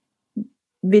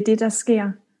ved det der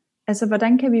sker. Altså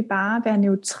hvordan kan vi bare være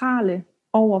neutrale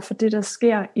over for det der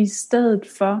sker, i stedet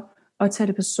for at tage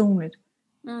det personligt.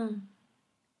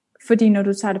 Fordi når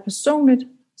du tager det personligt,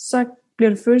 så bliver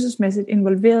du følelsesmæssigt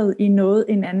involveret i noget,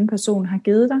 en anden person har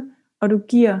givet dig, og du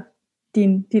giver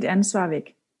dit ansvar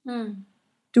væk.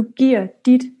 Du giver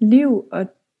dit liv og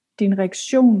din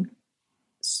reaktion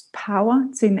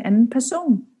power til en anden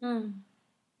person.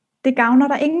 Det gavner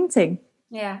dig ingenting.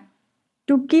 Yeah.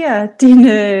 Du giver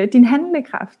din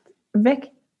handlekraft væk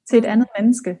til et andet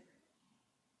menneske.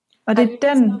 Og det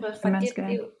er den, man skal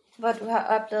have. Hvor du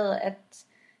har oplevet,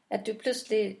 at du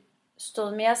pludselig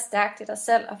stod mere stærkt i dig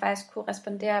selv, og faktisk kunne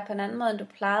respondere på en anden måde, end du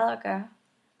plejede at gøre?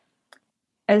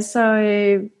 Altså,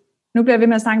 nu bliver jeg ved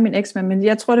med at snakke med min eksmand, men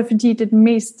jeg tror det er fordi, det er den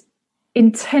mest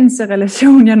intense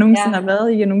relation, jeg nogensinde har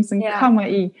været i, jeg nogensinde kommer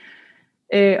i.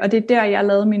 Og det er der, jeg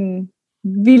lavede min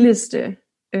vildeste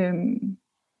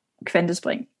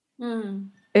kvantespring.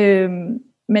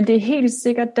 Men det er helt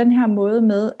sikkert den her måde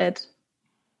med, at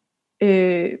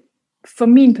for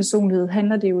min personlighed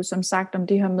handler det jo som sagt om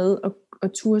det her med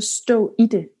at turde stå i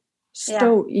det.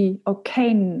 Stå i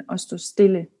orkanen og stå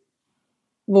stille.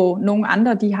 Hvor nogle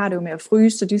andre, de har det jo med at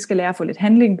fryse, så de skal lære at få lidt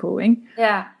handling på, ikke?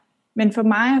 Ja. Men for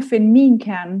mig at finde min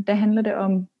kerne, der handler det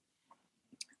om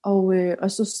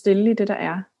at stå stille i det der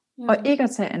er. Og ikke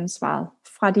at tage ansvaret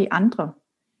fra de andre.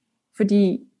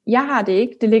 Fordi jeg har det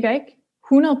ikke, det ligger ikke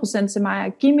 100% til mig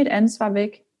at give mit ansvar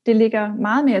væk. Det ligger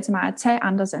meget mere til mig at tage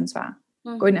andres ansvar.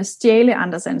 Gå ind og stjæle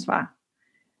andres ansvar.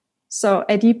 Så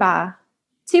er de bare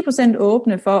 10%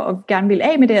 åbne for at gerne vil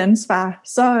af med det ansvar,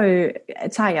 så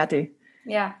tager jeg det.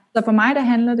 Ja. Så for mig der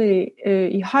handler det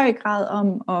i høj grad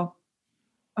om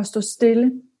at stå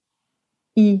stille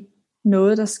i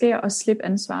noget der sker og slippe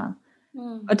ansvaret.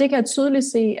 Og det kan jeg tydeligt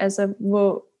se, altså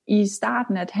hvor i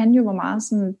starten, at han jo var meget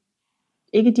sådan,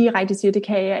 ikke direkte siger, det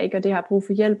kan jeg ikke, og det har jeg brug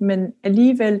for hjælp, men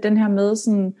alligevel den her med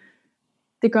sådan,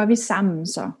 det gør vi sammen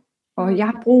så. Og jeg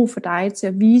har brug for dig til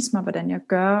at vise mig, hvordan jeg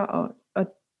gør, og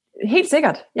helt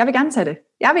sikkert, jeg vil gerne tage det.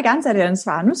 Jeg vil gerne tage det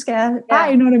ansvar. Nu skal jeg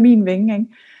bare ind under min vinge,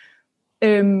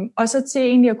 ikke? Og så til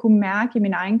egentlig at kunne mærke i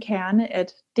min egen kerne,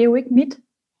 at det er jo ikke mit.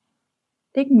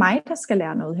 Det er ikke mig, der skal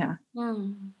lære noget her.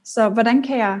 Så hvordan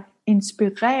kan jeg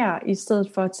inspirere, i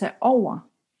stedet for at tage over?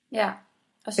 Ja,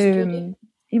 og støtte.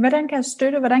 Hvordan kan jeg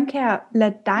støtte? Hvordan kan jeg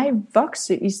lade dig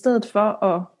vokse, i stedet for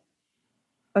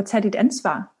at tage dit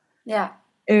ansvar? Ja.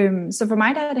 Så for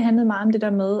mig der har det handlet meget om det der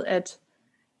med at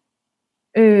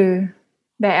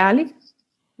være ærlig,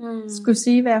 skulle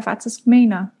sige hvad jeg faktisk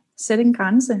mener, sætte en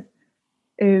grænse,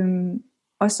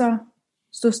 og så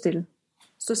stå stille,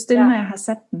 når jeg har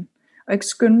sat den, og ikke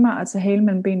skynde mig at tage halen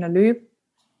mellem benene og løbe,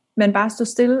 men bare stå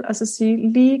stille og så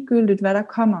sige, ligegyldigt hvad der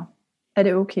kommer, er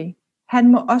det okay.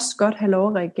 Han må også godt have lov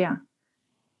at reagere.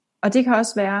 Og det kan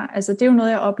også være, altså det er jo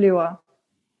noget jeg oplever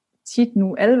tit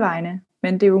nu alle vegne,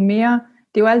 men det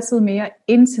er jo altid mere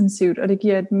intensivt, og det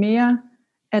giver et mere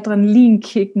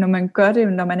adrenalinkick, når man gør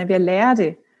det, når man er ved at lære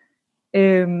det.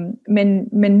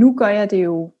 Men nu gør jeg det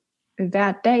jo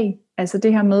hver dag. Altså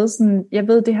det her med sådan, jeg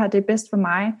ved det her det er bedst for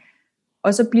mig.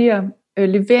 Og så bliver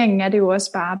leveringen af det jo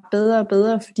også bare bedre og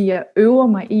bedre, fordi jeg øver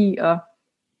mig i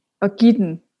at give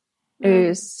den.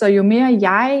 Så jo mere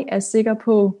jeg er sikker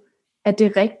på, at det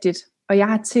er rigtigt, og jeg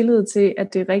har tillid til,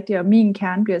 at det er rigtigt, og min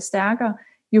kerne bliver stærkere,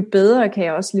 jo bedre kan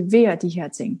jeg også levere de her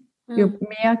ting. Jo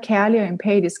mere kærlig og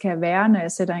empatisk kan jeg være, når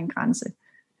jeg sætter en grænse.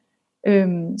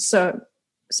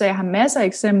 Så jeg har masser af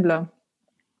eksempler.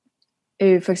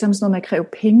 For eksempel sådan noget med at kræve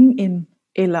penge ind,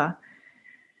 eller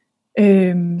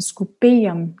skulle bede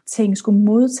om ting, skulle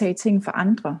modtage ting fra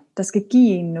andre, der skal give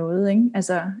en noget. Ikke?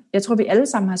 Altså, jeg tror vi alle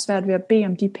sammen har svært ved at bede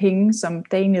om de penge, som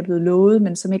der egentlig er blevet lovet,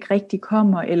 men som ikke rigtig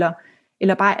kommer,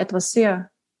 eller bare adressere,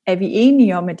 er vi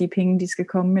enige om, at de penge de skal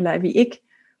komme, eller er vi ikke?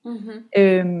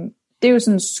 Det er jo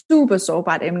sådan et super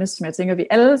sårbart emne, som jeg tænker, vi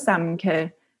alle sammen kan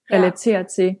relatere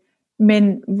til.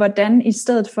 Men hvordan i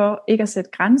stedet for ikke at sætte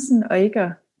grænsen, og ikke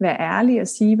at være ærlig og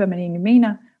sige, hvad man egentlig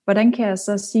mener, hvordan kan jeg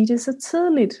så sige det så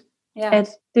tidligt, at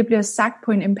det bliver sagt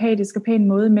på en empatisk og pæn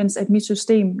måde, mens at mit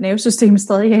nervesystem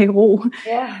stadig er i ro,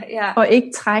 og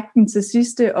ikke trække den til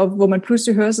sidste, og hvor man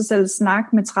pludselig hører sig selv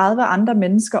snakke med 30 andre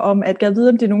mennesker om, at jeg ved,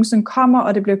 om det nogensinde kommer,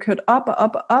 og det bliver kørt op og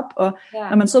op og op, og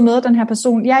når man så møder den her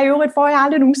person, i øvrigt får jeg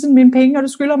aldrig nogensinde mine penge, og du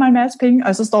skylder mig en masse penge,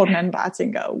 og så står den anden bare og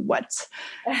tænker, what?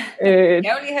 Jeg er jo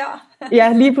lige her.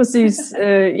 Ja, lige præcis.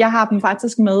 Jeg har dem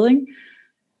faktisk med, ikke?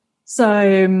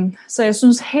 Så jeg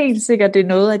synes helt sikkert, det er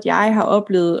noget, at jeg har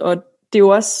oplevet, og det er jo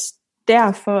også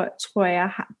derfor, tror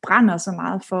jeg brænder så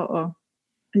meget for at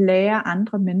lære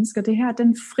andre mennesker. Det her,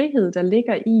 den frihed, der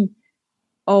ligger i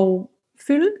at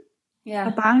fylde,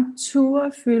 og bare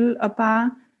ture fylde, og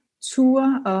bare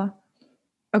ture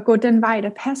og gå den vej, der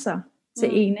passer til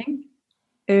en,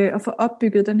 ikke? Og få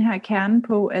opbygget den her kerne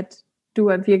på, at du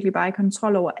er virkelig bare i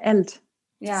kontrol over alt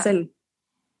selv.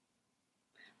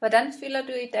 Hvordan fylder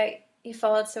du i dag, i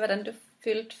forhold til hvordan du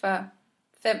fyldte for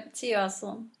 5-10 år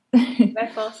siden? Hvad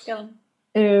er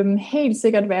forskellen? Helt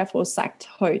sikkert, hvad jeg får sagt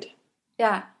højt.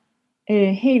 Ja.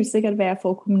 Helt sikkert, hvad jeg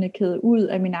får kommunikeret ud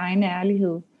af min egen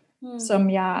ærlighed. Som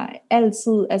jeg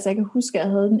altid, altså jeg kan huske, at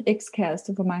jeg havde en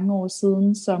ekskæreste for mange år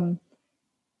siden, som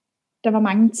der var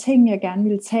mange ting, jeg gerne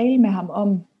ville tale med ham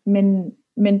om, men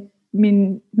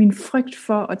min frygt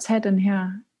for at tage den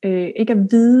her, ikke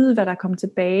at vide, hvad der kom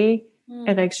tilbage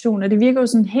af reaktioner, det virker jo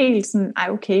sådan helt sådan,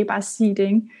 okay, bare sig det,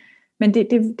 ikke? Men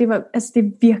det var, altså det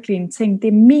er virkelig en ting, det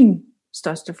er min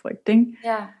største frygt, ikke?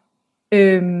 Ja.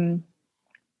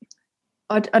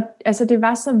 Og altså det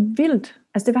var så vildt,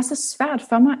 altså det var så svært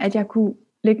for mig, at jeg kunne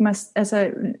lægge mig,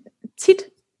 altså tit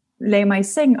lagde mig i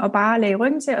seng og bare lagde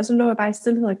ryggen til, og så lå jeg bare i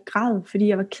stilhed og græd, fordi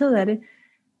jeg var ked af det.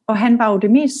 Og han var jo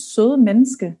det mest søde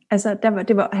menneske. Altså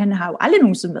han har jo aldrig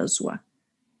nogensinde været sur.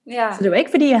 Ja. Så det var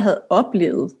ikke fordi jeg havde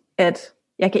oplevet, at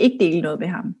jeg kan ikke dele noget med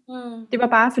ham. Det var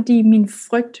bare fordi min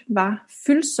frygt var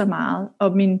fyldt så meget,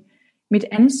 og mit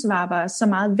ansvar var så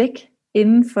meget væk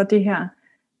inden for det her,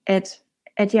 at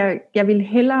jeg ville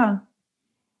hellere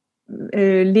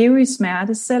leve i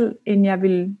smerte selv, end jeg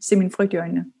ville se min frygt i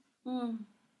øjnene.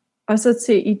 Og så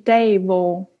til i dag,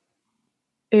 hvor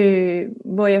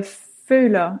jeg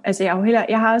føler, altså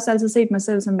jeg har også altid set mig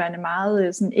selv som værende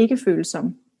meget sådan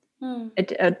ikke-følsom.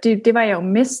 Og det var jeg jo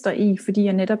mester i, fordi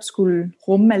jeg netop skulle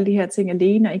rumme alle de her ting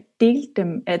alene, og ikke delte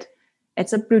dem, at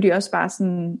så blev de også bare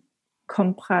sådan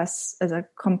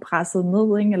kompresset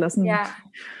ned, ikke? Eller sådan,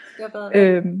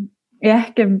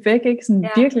 gennem væk, ikke? Sådan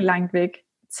virkelig langt væk,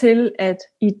 til at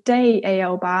i dag er jeg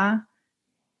jo bare,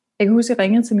 jeg kan huske, at jeg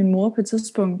ringede til min mor på et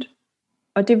tidspunkt,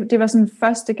 og det var sådan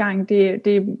første gang, det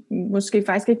er måske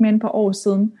faktisk ikke mere end et par år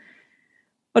siden,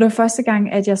 og det var første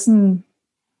gang, at jeg sådan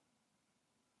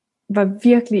var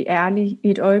virkelig ærlig i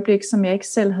et øjeblik, som jeg ikke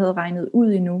selv havde regnet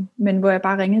ud endnu, men hvor jeg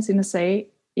bare ringede til hende og sagde,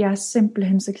 jeg er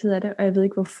simpelthen så ked af det, og jeg ved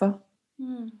ikke hvorfor.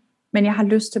 Men jeg har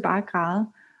lyst til bare at græde.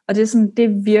 Og det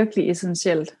er virkelig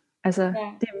essentielt. Altså,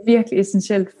 det er virkelig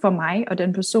essentielt for mig, og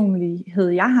den personlighed,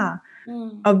 jeg har,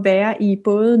 at være i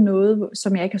både noget,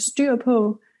 som jeg ikke har styr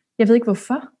på. Jeg ved ikke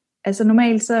hvorfor. Altså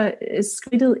normalt så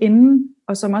skridtet inden,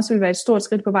 og som også vil være et stort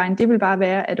skridt på vejen, det vil bare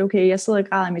være, at okay, jeg sidder og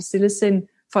græder i mit stille sind,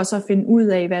 for så at finde ud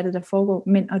af, hvad det der foregår,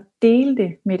 men at dele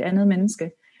det med et andet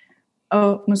menneske.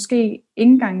 Og måske ikke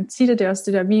engang tit er det også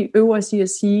det der, vi øver os i at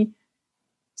sige,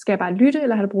 skal jeg bare lytte,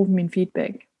 eller har du brug for min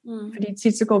feedback? Fordi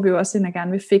tit så går vi jo også ind og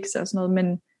gerne vil fikse og sådan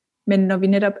noget, men når vi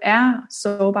netop er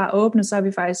sårbare og åbne, så har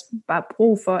vi faktisk bare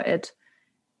brug for,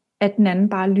 at den anden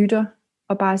bare lytter,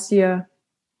 og bare siger,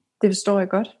 det forstår jeg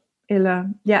godt, eller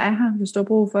jeg er her, hvis du har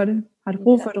brug for det. Har du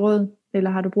brug for et råd, eller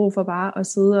har du brug for bare at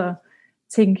sidde og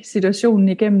tænke situationen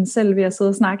igennem selv, ved at sidde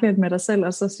og snakke lidt med dig selv,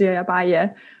 og så siger jeg bare ja.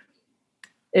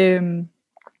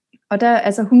 Og der,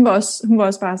 altså hun var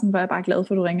også bare sådan, hvor jeg bare glad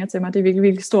for, at du ringer til mig, det er virkelig,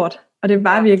 virkelig stort, og det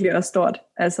var virkelig også stort,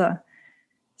 altså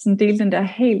sådan dele den der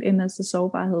helt inderste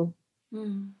sårbarhed.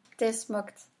 Det er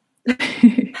smukt.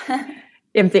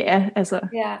 Jamen det er, altså,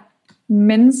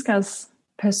 menneskers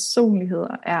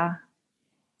personligheder er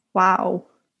wow.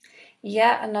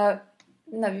 Ja, og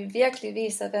når vi virkelig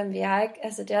viser, hvem vi er, ikke?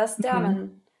 Altså det er også der,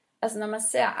 man, altså når man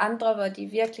ser andre, hvor de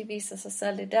virkelig viser sig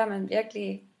selv, det er der, man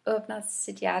virkelig åbner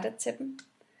sit hjerte til dem.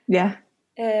 Ja.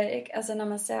 Ikke? Altså når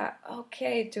man ser,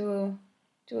 okay,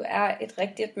 du er et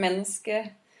rigtigt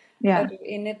menneske, og du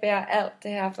indebærer alt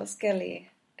det her forskellige.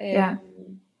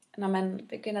 Når man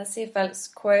begynder at se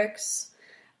folks quirks,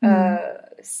 og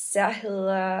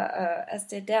særheder, og altså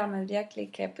det er der, man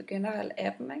virkelig kan begynde at holde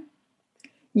af dem, ikke?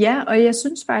 Ja, og jeg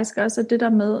synes faktisk også, at det der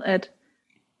med, at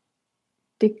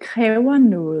det kræver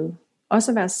noget,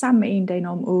 også at være sammen med en, der er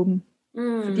enormt åben.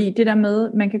 Fordi det der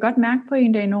med, man kan godt mærke på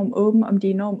en, der er enormt åben, om de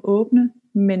er enormt åbne,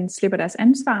 men slipper deres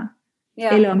ansvar,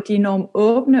 eller om de er enormt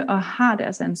åbne og har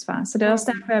deres ansvar. Så det er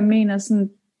også derfor, jeg mener,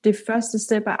 sådan, det første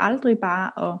step er aldrig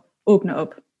bare at åbne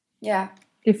op.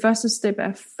 Det første step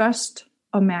er først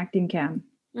at mærke din kerne.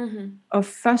 Og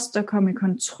først at komme i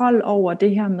kontrol over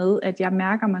det her med, at jeg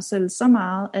mærker mig selv så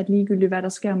meget, at ligegyldigt hvad der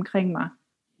sker omkring mig,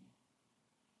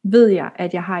 ved jeg,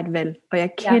 at jeg har et valg, og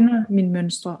jeg kender mine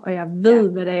mønstre, og jeg ved,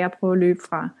 hvad det er, jeg prøver at løbe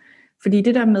fra. Fordi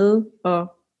det der med at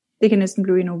Det kan næsten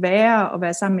blive endnu værre at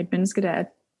være sammen med et menneske, der er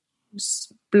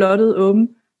blottet,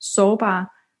 åben,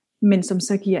 sårbar, men som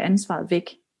så giver ansvaret væk.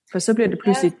 For så bliver det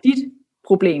pludselig dit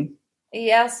problem.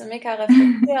 Ja, som ikke har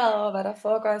reflekteret over, hvad der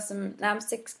foregår, som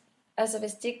nærmest ikke, altså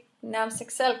hvis de nærmest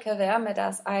ikke selv kan være med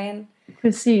deres egen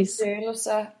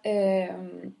følelser,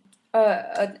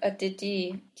 og det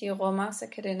de rummer, så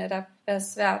kan det netop være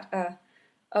svært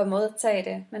at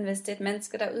modtage det. Men hvis det er et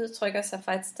menneske, der udtrykker sig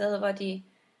fra et sted, hvor de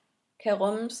kan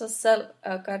rumme sig selv,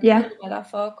 og godt vide, hvad der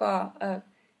foregår, og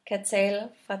kan tale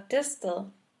fra det sted,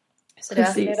 så det er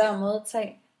også lettere at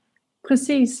modtage.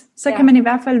 Præcis. Så kan man i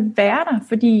hvert fald være der,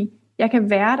 fordi jeg kan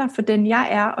være der for den jeg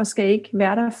er, og skal ikke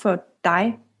være der for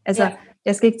dig. Altså,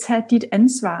 jeg skal ikke tage dit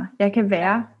ansvar. Jeg kan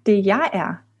være det jeg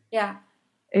er.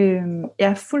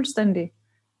 Ja, fuldstændig.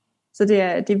 Så det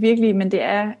er virkelig, men det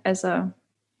er altså,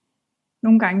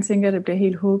 nogle gange tænker jeg, at det bliver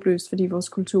helt håbløst, fordi vores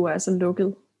kultur er så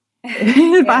lukket.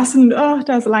 Bare sådan,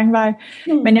 der er så lang vej.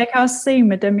 Men jeg kan også se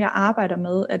med dem, jeg arbejder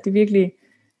med, at det virkelig,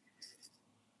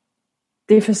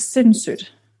 det er for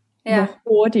sindssygt, hvor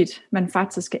hurtigt man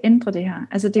faktisk skal ændre det her.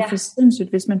 Altså det er for sindssygt,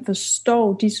 hvis man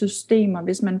forstår de systemer,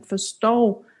 hvis man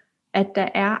forstår, at der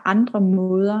er andre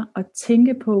måder at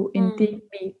tænke på, end det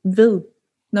vi ved,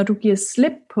 når du giver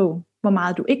slip på, hvor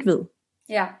meget du ikke ved.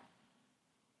 Ja.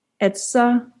 At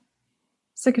så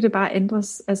kan det bare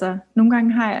ændres. Altså nogle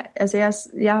gange har jeg, altså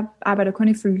jeg arbejder kun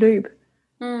i forløb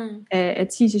af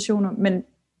 10 sessioner, men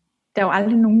der er jo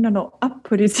aldrig nogen, der når op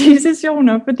på de 10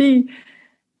 sessioner, fordi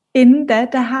inden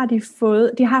da har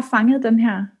de har fanget den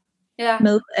her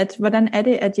med, at hvordan er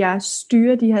det, at jeg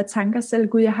styrer de her tanker selv.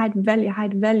 Gud, jeg har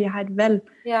et valg.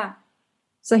 Ja.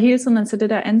 Så hele tiden altså det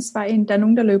der ansvar ind, der er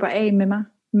nogen, der løber af med mig,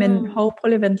 men prøv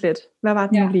lige at vente lidt. Hvad var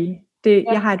det nu lige?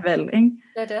 Jeg har et valg, ikke?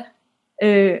 Det er det.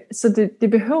 Så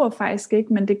det behøver faktisk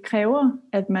ikke, men det kræver,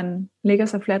 at man lægger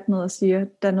sig fladt ned og siger,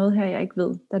 der er noget her, jeg ikke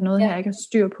ved. Der er noget her, jeg ikke har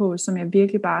styr på, som jeg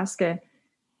virkelig bare skal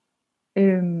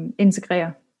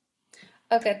integrere.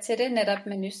 Og gør til det netop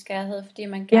med nysgerrighed, fordi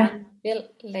man gerne vil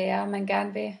lære, og man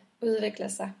gerne vil udvikle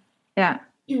sig. Ja,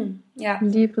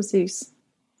 lige præcis.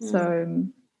 Så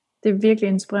det er virkelig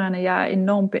inspirerende. Jeg er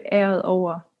enormt beæret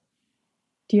over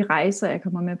de rejser, jeg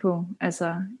kommer med på.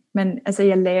 Altså,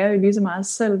 jeg lærer jo lige så meget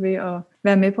selv ved at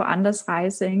være med på andres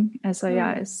rejse. Ikke? Altså,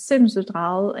 jeg er sindssygt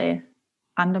draget af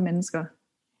andre mennesker.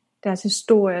 Deres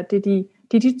historier, det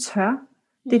de tør.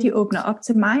 Det de åbner op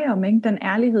til mig om, ikke? Den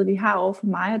ærlighed de har over for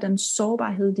mig, og den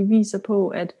sårbarhed de viser på,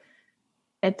 at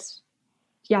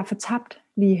jeg er fortabt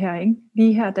lige her, ikke?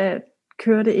 Lige her der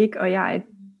kører det ikke, og jeg er et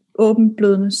åbent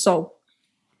blødende sorg.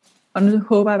 Og nu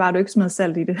håber jeg bare, at du ikke smider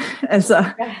salt i det. Altså,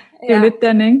 det er jo lidt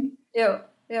den, ikke?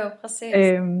 Jo, præcis.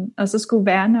 Og så skulle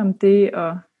værne om det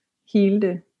og hele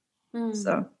det.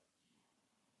 Så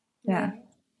ja.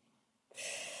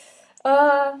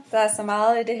 Der er så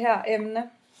meget i det her emne.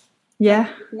 Ja,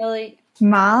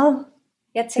 meget.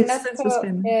 Jeg tænker også på,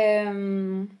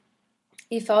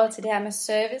 i forhold til det her med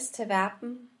service til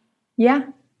verden. Ja.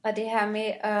 Og det her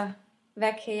med,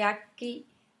 hvad kan jeg give?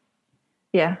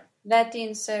 Ja. Hvad er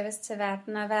din service til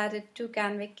verden, og hvad er det, du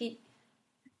gerne vil give?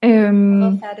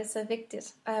 Hvorfor er det så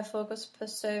vigtigt at have fokus på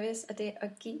service og det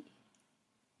at give?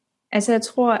 Altså jeg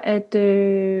tror, at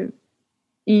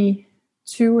i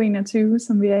 2021,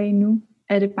 som vi er i nu,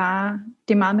 er det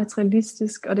er meget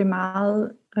materialistisk, og det er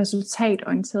meget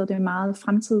resultatorienteret, det er meget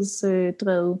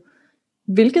fremtidsdrevet,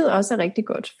 hvilket også er rigtig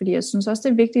godt, fordi jeg synes også,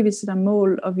 det er vigtigt, at vi sætter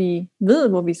mål, og vi ved,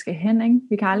 hvor vi skal hen, ikke?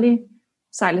 Vi kan aldrig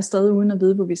sejle afsted, uden at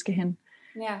vide, hvor vi skal hen.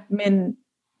 Ja.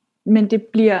 Men det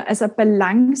bliver altså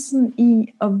balancen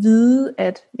i at vide,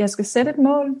 at jeg skal sætte et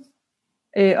mål,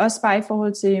 også bare i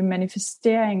forhold til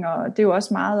manifestering, og det er jo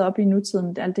også meget op i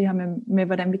nutiden, alt det her med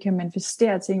hvordan vi kan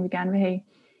manifestere ting, vi gerne vil have.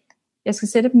 Jeg skal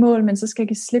sætte et mål, men så skal jeg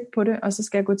give slip på det, og så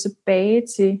skal jeg gå tilbage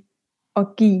til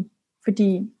at give,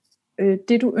 fordi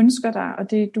det du ønsker dig,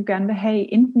 og det du gerne vil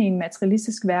have, enten i en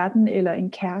materialistisk verden, eller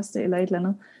en kæreste, eller et eller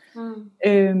andet,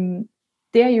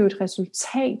 det er jo et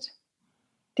resultat.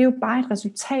 Det er jo bare et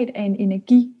resultat af en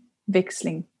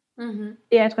energiveksling.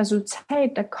 Det er et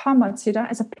resultat, der kommer til dig.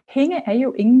 Altså penge er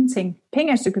jo ingenting. Penge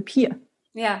er et stykke papir.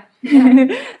 Ja.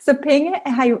 Så penge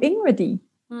har jo ingen værdi.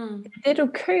 Det du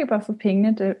køber for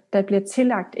pengene, der bliver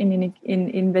tillagt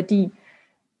en værdi.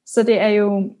 Så det er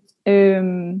jo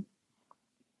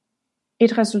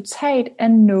et resultat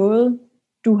af noget,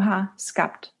 du har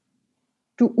skabt.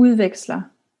 Du udveksler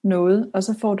noget, og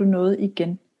så får du noget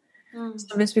igen.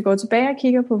 Så hvis vi går tilbage og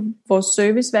kigger på vores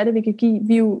service, hvad er det vi kan give?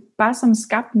 Vi er jo bare som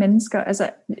skabt mennesker, altså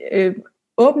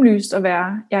åbenlyst at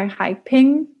være, jeg har ikke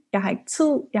penge, jeg har ikke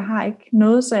tid, jeg har ikke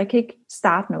noget, så jeg kan ikke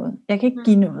starte noget. Jeg kan ikke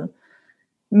give noget.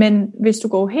 Men hvis du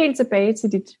går helt tilbage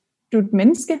til du er et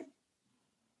menneske,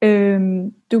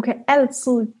 Du kan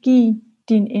altid give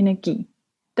din energi.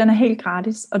 Den er helt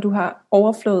gratis, og du har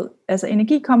overflod. Altså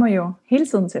energi kommer jo hele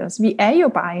tiden til os. Vi er jo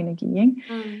bare energi, ikke?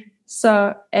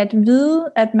 Så at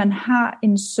vide, at man har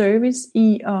en service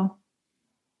i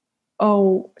at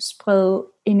sprede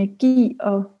energi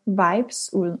og vibes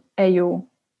ud, er jo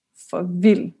for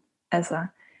vild. Altså.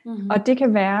 Og det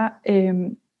kan være,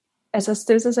 altså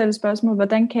stille sig selv et spørgsmål,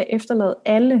 hvordan kan jeg efterlade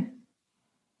alle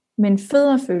med en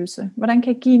federe følelse? Hvordan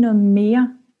kan jeg give noget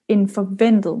mere end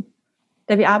forventet?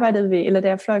 Da vi arbejdede ved, eller da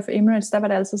jeg fløj for Emirates, der var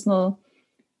det altså sådan noget,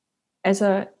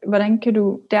 altså hvordan kan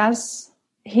du,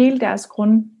 hele deres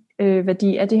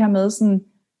grundværdi er det her med sådan,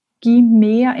 give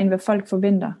mere end hvad folk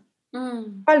forventer.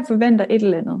 Folk forventer et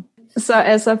eller andet. Så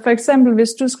altså for eksempel, hvis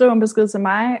du skriver en besked til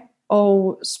mig,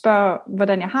 og spørger,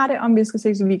 hvordan jeg har det, om vi skal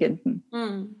ses i weekenden.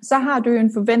 Så har du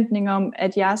en forventning om,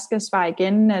 at jeg skal svare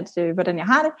igen, at hvordan jeg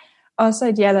har det, og så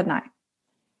et ja eller et nej.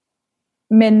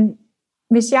 Men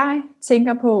hvis jeg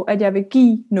tænker på, at jeg vil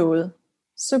give noget,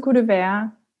 så kunne det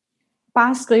være,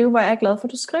 bare skrive, hvor jeg er glad for,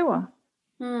 at du skriver.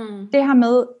 Det her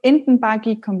med, enten bare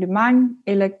give et kompliment,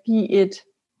 eller give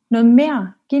noget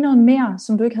mere. Giv noget mere,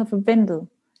 som du ikke havde forventet.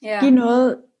 Yeah. Giv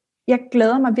noget, jeg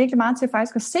glæder mig virkelig meget til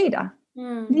faktisk at se dig.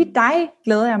 Lige dig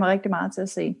glæder jeg mig rigtig meget til at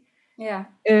se. Yeah.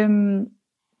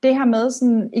 Det her med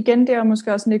sådan, igen, det er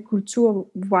måske også lidt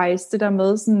kulturwise, det der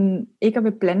med sådan, ikke at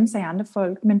vil blande sig i andre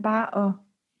folk, men bare at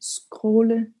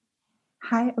scrolle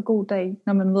hej og god dag,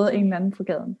 når man møder en eller anden på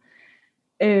gaden.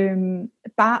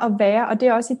 Bare at være, og det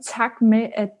er også i takt med,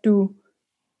 at du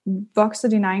vokser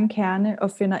din egen kerne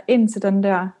og finder ind til den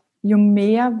der, jo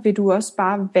mere vil du også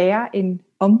bare være en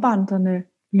omvandrende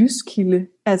lyskilde.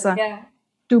 Altså, yeah.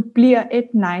 Du bliver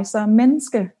et nicer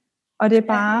menneske. Og det er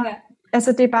bare,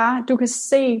 altså det er bare, du kan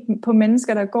se på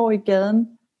mennesker, der går i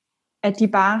gaden, at de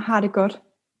bare har det godt.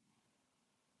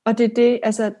 Og det er det,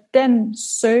 altså den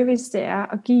service, det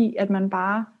er at give, at man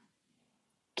bare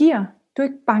giver. Du er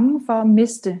ikke bange for at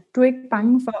miste. Du er ikke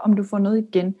bange for, om du får noget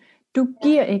igen. Du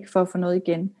giver ikke for at få noget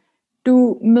igen.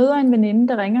 Du møder en veninde,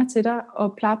 der ringer til dig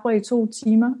og plaprer i 2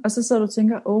 timer, og så sidder du og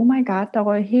tænker, oh my god, der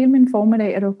røg hele min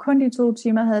formiddag, at du kun de 2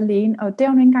 timer havde alene, og det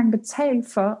har hun ikke engang betalt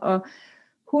for, og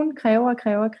hun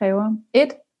kræver. 1.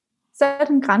 Sæt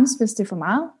en grænse, hvis det er for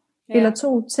meget. Ja. Eller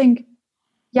 2. Tænk,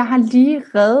 jeg har lige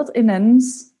reddet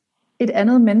et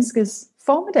andet menneskes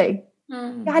formiddag.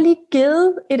 Jeg har lige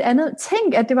givet et andet.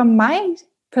 Tænk, at det var mig,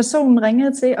 personen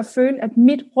ringede til, og føle, at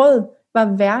mit råd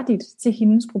var værdigt til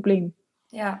hendes problem.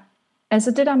 Ja.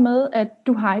 Altså det der med, at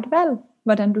du har et valg,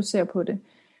 hvordan du ser på det.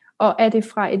 Og er det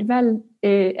fra et valg,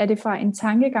 er det fra en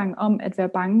tankegang om at være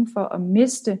bange for at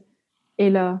miste,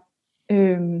 eller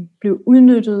blive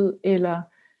udnyttet, eller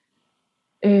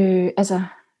altså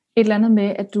et eller andet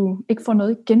med, at du ikke får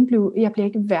noget igen, jeg bliver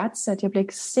ikke værdsat, jeg bliver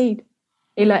ikke set.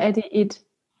 Eller er det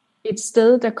et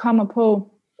sted, der kommer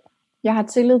på, jeg har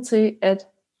tillid til, at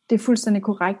det er fuldstændig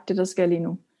korrekt, det der sker lige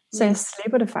nu. Så jeg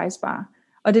slipper det faktisk bare.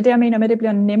 Og det er det, jeg mener med, at det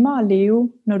bliver nemmere at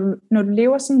leve. Når du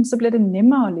lever sådan, så bliver det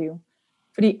nemmere at leve.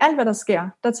 Fordi alt, hvad der sker,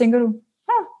 der tænker du,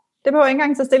 det behøver jeg ikke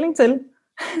engang tage stilling til.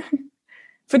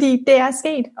 Fordi det er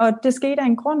sket, og det skete af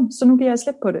en grund, så nu giver jeg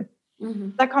slip på det.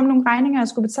 Der kom nogle regninger, jeg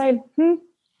skulle betale.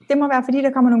 Det må være, fordi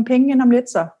der kommer nogle penge ind om lidt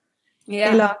så.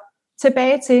 Yeah. Eller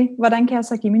tilbage til, hvordan kan jeg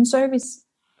så give min service?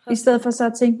 I stedet for så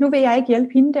at tænke, nu vil jeg ikke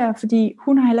hjælpe hende der, fordi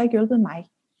hun har heller ikke hjulpet mig.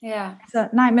 Yeah. Altså,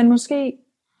 nej, men måske,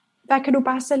 hvad kan du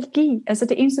bare selv give? Altså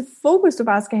det eneste fokus, du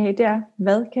bare skal have, det er,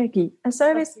 hvad kan jeg give af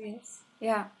service?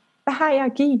 Yeah. Hvad har jeg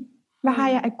at give? Hvad har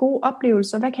jeg af gode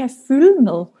oplevelser? Hvad kan jeg fylde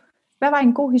med? Hvad var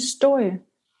en god historie,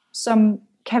 som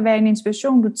kan være en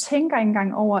inspiration, du tænker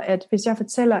engang over, at hvis jeg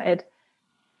fortæller, at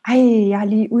jeg har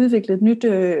lige udviklet et nyt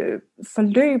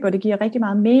forløb, og det giver rigtig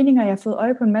meget mening, og jeg har fået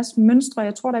øje på en masse mønstre,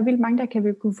 jeg tror, der er vildt mange,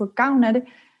 der kunne få gavn af det.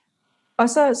 Og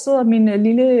så sidder min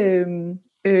lille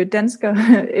dansker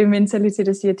mentalitet,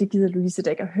 der siger, at det gider Louise da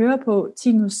ikke at høre på,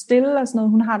 10 nu stille og sådan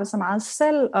noget, hun har det så meget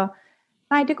selv, og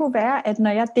nej, det kunne være, at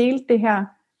når jeg delte det her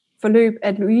forløb,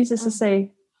 at Louise så sagde,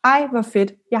 ej, hvor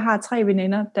fedt, jeg har 3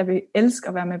 veninder, der vil elske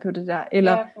at være med på det der,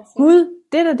 eller gud,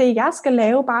 det er det, jeg skal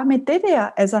lave bare med det der,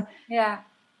 altså,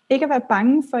 ikke at være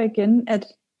bange for igen, at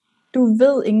du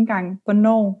ved ikke engang,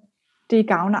 hvornår det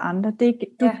gavner andre,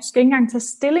 du skal ikke engang tage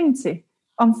stilling til,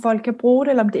 om folk kan bruge det,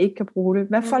 eller om det ikke kan bruge det,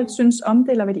 hvad folk synes om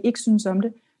det, eller hvad de ikke synes om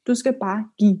det, du skal bare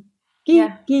give,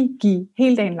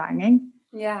 hele dagen lang, ikke?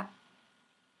 Ja.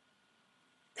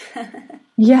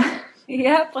 Ja.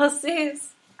 Ja,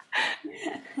 præcis.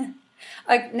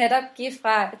 Og netop give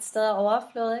fra et sted af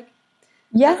overflod, ikke?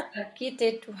 Ja. Altså, give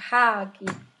det, du har at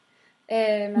give.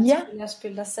 Man skal også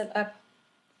fylde dig selv op.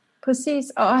 Præcis,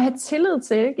 og at have tillid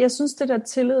til, ikke? Jeg synes, det der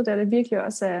tillid, der det virkelig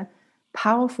også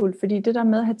powerful, fordi det der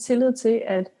med at have tillid til,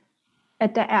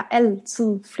 at der er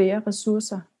altid flere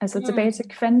ressourcer. Altså tilbage til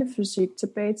kvantefysik,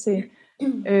 tilbage til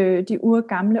de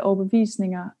urgamle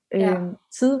overbevisninger.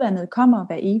 Tidvandet kommer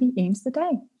hver evig eneste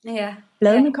dag. Ja.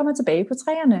 Bladene kommer tilbage på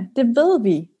træerne. Det ved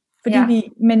vi.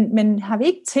 Fordi men har vi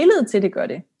ikke tillid til, det gør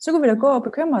det, så kunne vi da gå og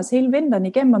bekymre os hele vinteren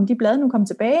igennem, om de blade nu kom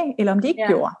tilbage, eller om de ikke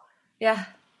gjorde. Ja.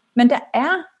 Men der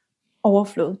er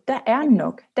overflod. Der er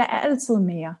nok. Der er altid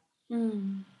mere.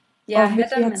 Ja, og hvis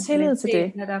vi har tillid til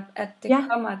det, netop, at det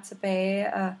kommer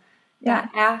tilbage, og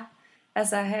der er,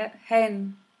 altså have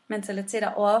en mentalitet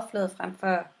af overflod frem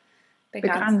for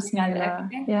begrænsninger.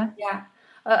 Ja.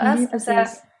 Og også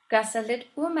altså, gør sig lidt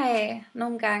umage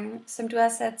nogle gange, som du har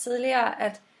sagt tidligere,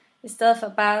 at i stedet for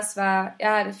bare at svare, jeg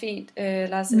har det fint,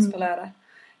 lad os ses på lørdag,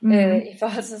 i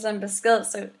forhold til sådan en besked,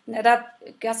 så netop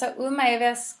gør sig umage ved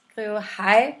at skrive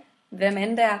hej, hvem end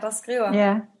det er, der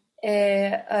skriver.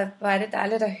 Og hvor er det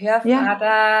dejligt at høre fra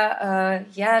dig, og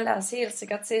lad os helt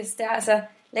sikkert ses der. Altså,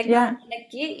 læg noget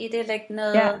energi i det, læg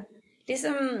noget,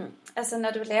 ligesom, altså når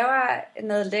du laver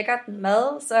noget lækkert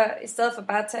mad, så i stedet for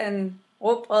bare at tage en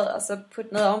rugbrød, og så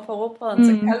putte noget oven på rugbrøden,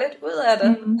 så gør lidt ud af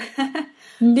det.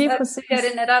 Lige så præcis. bliver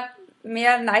det netop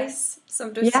mere nice,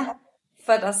 som du siger,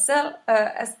 for dig selv.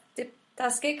 Og altså, der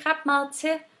skal ikke ret meget til,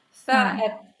 før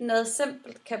at noget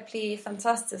simpelt kan blive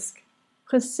fantastisk.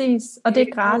 Præcis, og det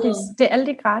er gratis. Det er alle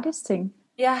de gratis ting.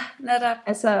 Ja, netop.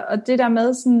 Altså, og det der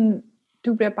med sådan,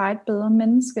 du bliver bare et bedre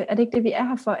menneske. Er det ikke det, vi er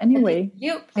her for anyway? Dit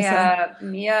liv bliver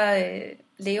mere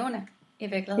levende i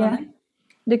virkeligheden.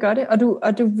 Ja, det gør det.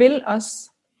 Og du vil også,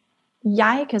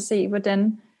 jeg kan se,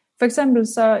 hvordan, for eksempel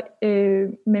så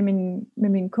med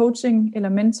min coaching eller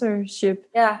mentorship,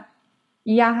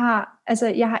 jeg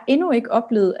har endnu ikke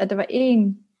oplevet, at der var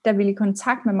en, der ville i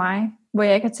kontakt med mig, hvor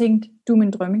jeg ikke har tænkt, du er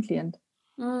min drømmeklient.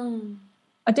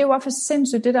 Og det er jo også for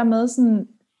sindssygt det der med sådan,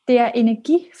 det er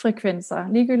energifrekvenser,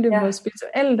 ligegyldigt hvor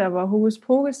spirituelt og hvor hokus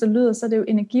pokus det lyder, så er det jo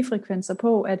energifrekvenser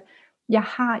på, at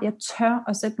jeg tør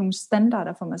at sætte nogle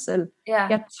standarder for mig selv.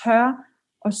 Jeg tør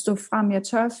at stå frem, jeg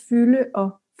tør at fylde og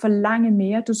forlange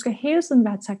mere. Du skal hele tiden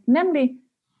være taknemmelig,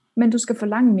 men du skal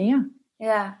forlange mere.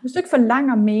 Hvis du ikke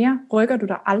forlanger mere, rykker du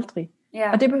dig aldrig.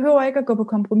 Og det behøver ikke at gå på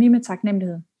kompromis med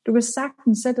taknemmelighed. Du kan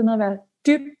sagtens sætte dig ned og være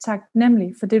dybt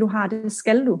taknemmelig for det du har, det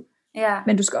skal du.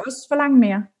 Men du skal også forlange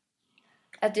mere.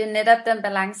 At det er netop den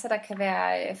balance, der kan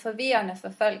være forvirrende for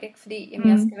folk, ikke? Fordi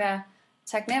jeg skal være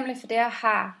taknemmelig for det jeg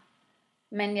har,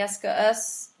 men jeg skal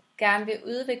også gerne vil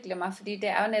udvikle mig, fordi det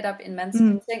er jo netop en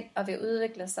menneskelig ting at vil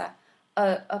udvikle sig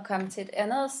og komme til et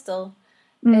andet sted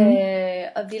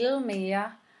og ville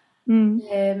mere.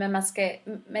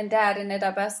 Men der er det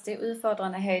netop også det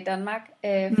udfordrende her i Danmark,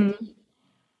 fordi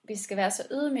vi skal være så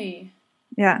ydmyge.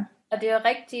 Og det er jo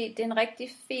det er en rigtig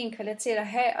fin kvalitet at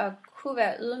have, at kunne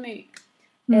være ydmyg.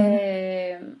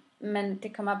 Men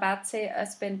det kommer bare til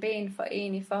at spænde ben for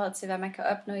en i forhold til hvad man kan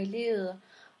opnå i livet,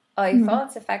 og i forhold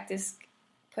til faktisk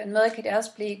på en måde kan det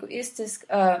også blive egoistisk,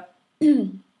 og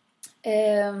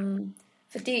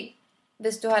fordi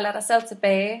hvis du holder dig selv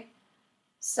tilbage,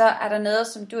 så er der noget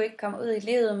som du ikke kommer ud i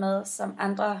livet med, som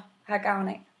andre har gavn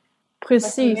af.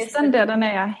 Præcis, den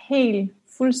er jeg helt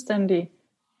fuldstændig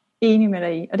enig med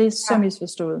dig i, og det er så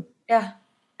misforstået.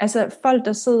 Altså folk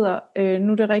der sidder,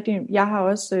 nu er det rigtigt, jeg har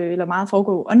også, eller meget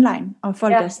foregå online, og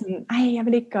folk der er sådan, jeg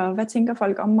vil ikke, og hvad tænker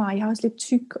folk om mig, jeg er også lidt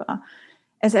tyk, og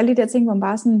altså alle de der ting, hvor man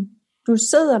bare sådan, du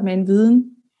sidder med en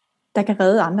viden, der kan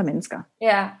redde andre mennesker.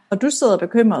 Og du sidder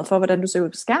bekymret for, hvordan du ser ud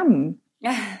på skærmen.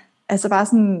 Altså bare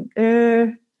sådan,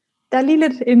 der er lige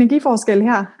lidt energiforskel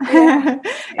her.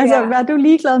 Altså vær du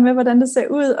ligeglad med, hvordan det ser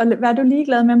ud, og vær du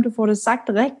ligeglad med, om du får det sagt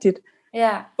rigtigt.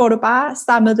 Får du bare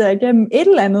stammet der igennem et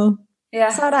eller andet,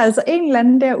 så er der altså en eller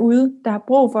anden derude, der har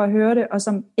brug for at høre det, og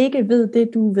som ikke ved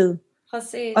det, du ved.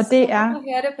 Præcis. Og det er... Du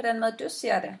hører det på den måde, du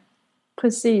siger det.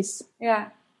 Præcis.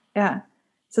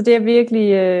 Så det er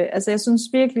virkelig, altså jeg synes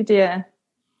virkelig, det er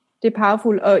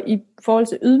powerful. Og i forhold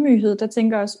til ydmyghed, der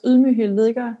tænker jeg også, ydmyghed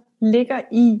ligger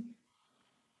i,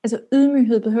 altså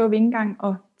ydmyghed behøver vi ikke engang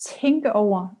at tænke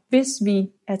over, hvis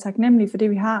vi er taknemmelige for det,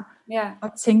 vi har, og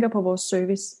tænker på vores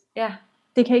service.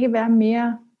 Det kan ikke være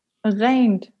mere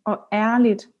rent og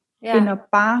ærligt, end at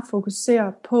bare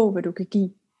fokusere på, hvad du kan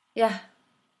give.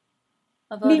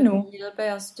 Og hvor lige nu du kan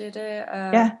hjælpe og støtte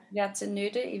og være til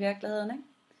nytte i virkeligheden, ikke?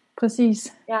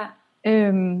 Præcis.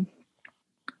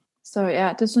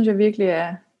 Så det synes jeg virkelig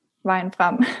er vejen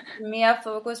frem. Mere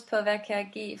fokus på, hvad kan jeg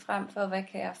give, frem for hvad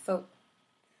kan jeg få.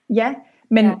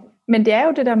 Men det er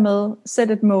jo det der med,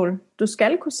 sæt et mål. Du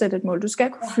skal kunne sætte et mål. Du skal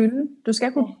kunne fylde. Du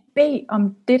skal kunne bede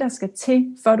om det, der skal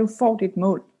til, før du får dit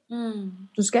mål.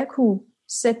 Du skal kunne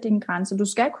sætte dine grænser. Du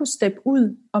skal kunne steppe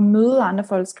ud og møde andre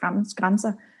folks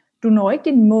grænser. Du når ikke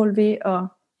din mål ved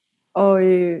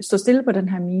at stå stille på den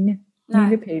her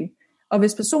milepæl. Og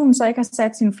hvis personen så ikke har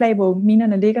sat sin flag, hvor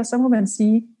minerne ligger, så må man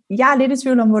sige, jeg er lidt i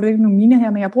tvivl om, hvor der ikke er nogen mine her,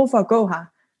 men jeg har brug for at gå her.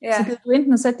 Yeah. Så kan du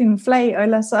enten sætte din flag, og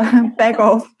ellers så back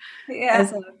off. Yeah.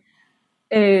 Altså,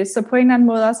 så på en eller anden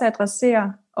måde også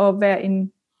adressere og være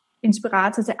en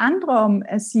inspirator til andre om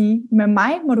at sige, med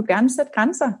mig må du gerne sætte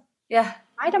grænser. Yeah.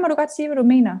 Mig, der må du godt sige, hvad du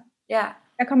mener. Yeah.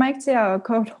 Jeg kommer ikke til at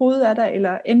korte hovedet af dig,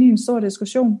 eller ende i en stor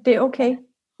diskussion. Det er okay.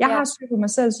 Jeg har styr på mig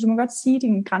selv, så du må godt sige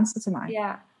dine grænser til mig.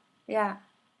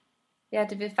 Ja,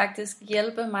 det vil faktisk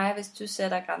hjælpe mig, hvis du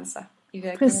sætter grænser. I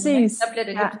virkeligheden. Præcis. Så bliver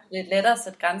det lidt lettere at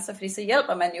sætte grænser, fordi så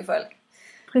hjælper man jo folk.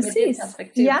 Præcis. Med det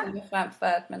perspektiv, frem for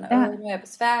at man nu er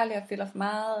besværlig og fylder for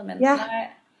meget, men nej,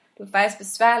 du er faktisk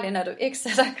besværlig, når du ikke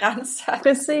sætter grænser.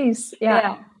 Præcis,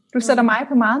 Du sætter mig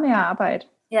på meget mere arbejde.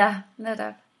 Ja,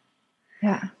 netop.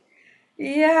 Ja,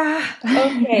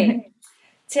 okay.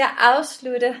 Til at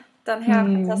afslutte den her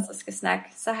fantastiske snak,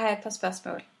 så har jeg et par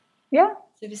spørgsmål. Ja.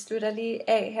 Så vi slutter lige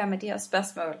af her med de her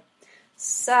spørgsmål.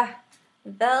 Så,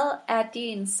 hvad er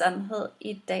din sandhed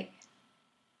i dag?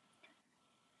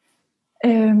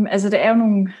 Altså det er jo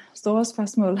nogle store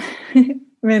spørgsmål.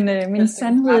 Men min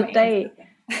sandhed i dag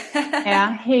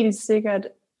er helt sikkert,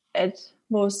 at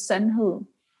vores sandhed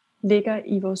ligger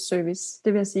i vores service.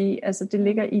 Det vil jeg sige, altså det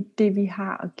ligger i det, vi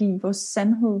har at give. Vores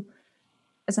sandhed,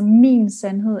 altså min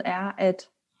sandhed er, at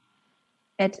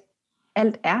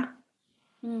alt er.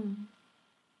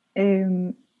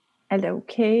 Alt er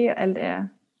okay, og alt er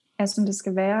som det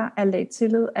skal være. Alt er i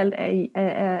tillid, alt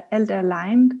er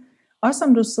aligned. Også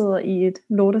om du sidder i et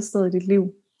lortested i dit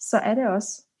liv, så er det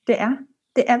også. Det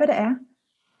er, hvad det er.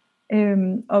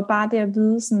 Og bare det at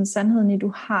vide sådan sandheden i, at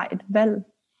du har et valg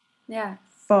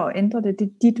for at ændre det. Det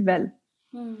er dit valg.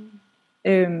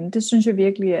 Det synes jeg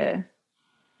virkelig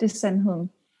det er sandheden.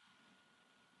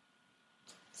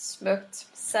 Smukt.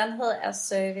 Sandhed er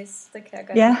service. Det kan jeg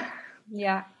godt lide.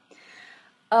 Ja.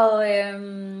 Og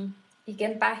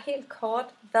igen bare helt kort.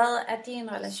 Hvad er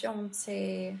din relation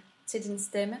til din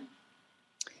stemme?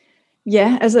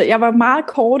 Ja, altså jeg var meget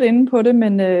kort inde på det,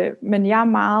 men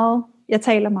jeg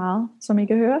taler meget, som I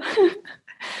kan høre.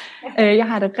 Jeg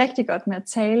har det rigtig godt med at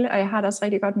tale, og jeg har det også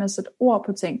rigtig godt med at sætte ord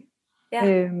på ting.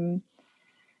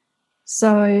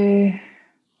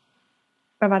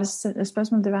 Hvad var det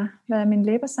spørgsmål, det var? Hvad er min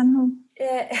læbers sandhed?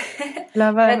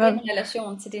 Hvad er din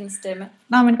relation til din stemme?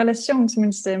 Min relation til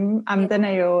min stemme, den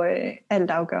er jo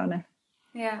altafgørende.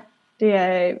 Ja. Det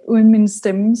er, uden min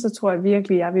stemme, så tror jeg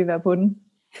virkelig, jeg vil være på den.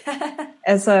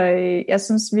 Altså, jeg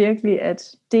synes virkelig,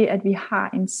 at det, at vi har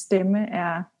en stemme,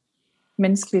 er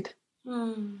menneskeligt.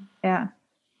 Ja.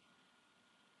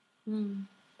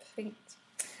 Fint.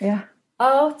 Ja.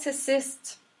 Og til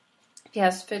sidst, vi har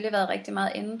selvfølgelig været rigtig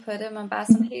meget inde på det, men bare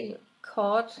sådan helt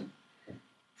kort.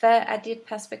 Hvad er dit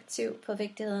perspektiv på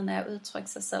vigtigheden af at udtrykke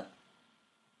sig selv?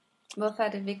 Hvorfor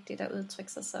er det vigtigt at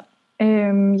udtrykke sig selv?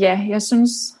 Jeg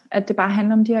synes, at det bare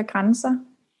handler om de her grænser.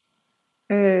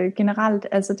 Generelt,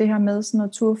 altså det her med sådan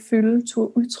at turde fylde,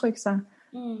 turde udtrykke sig,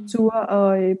 turde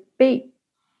og bede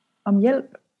om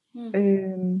hjælp,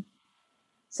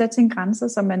 sætte sine grænser,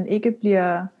 så man ikke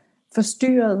bliver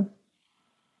forstyrret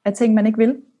af ting, man ikke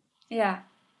vil. Ja.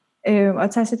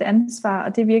 Og tage sit ansvar,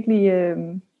 og det er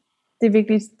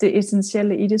virkelig det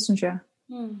essentielle i det, synes jeg.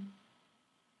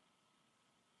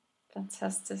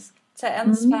 Fantastisk. Tag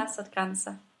ansvar, sæt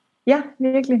grænser. Ja,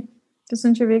 virkelig. Det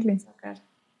synes jeg virkelig. Så godt.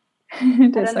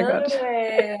 Det er så noget, godt.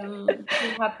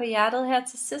 du har på hjertet her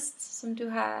til sidst, som du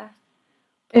har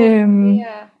brug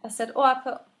at sætte ord på?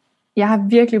 Jeg har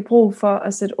virkelig brug for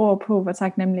at sætte ord på, hvor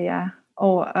taknemmelig jeg er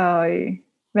over at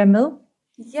være med.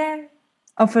 Ja.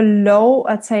 Og få lov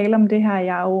at tale om det her.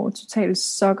 Jeg er jo totalt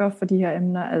sukker for de her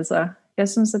emner. Altså, jeg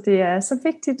synes, at det er så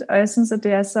vigtigt, og jeg synes, at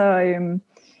det er så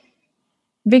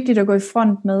vigtigt at gå i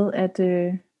front med,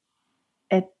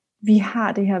 at vi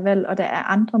har det her valg, og der er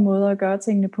andre måder at gøre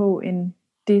tingene på, end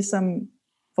det, som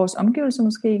vores omgivelser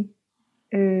måske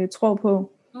tror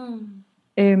på.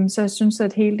 Så jeg synes,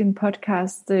 at hele din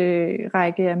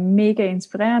podcast-række er mega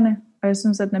inspirerende, og jeg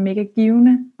synes, at den er mega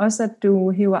givende. Også at du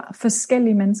hiver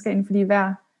forskellige mennesker ind, fordi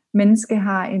hver menneske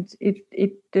har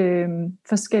et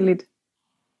forskelligt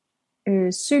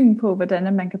syn på,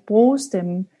 hvordan man kan bruge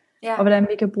stemmen, og hvordan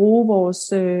vi kan bruge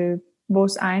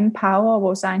vores egen power,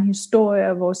 vores egen historie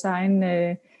og vores egen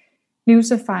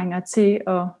livserfaringer til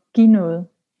at give noget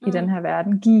i den her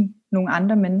verden. Give nogle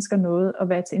andre mennesker noget, og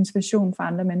være til inspiration for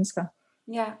andre mennesker.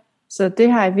 Ja. Så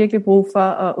det har jeg virkelig brug for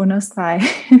at understrege.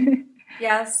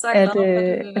 Jeg er så glad for, at du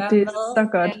vil være det er med. så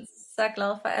godt. Jeg er så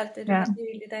glad for alt det, du har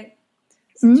delt i dag.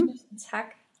 Så tusind tak.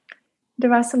 Det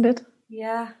var så lidt.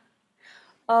 Ja,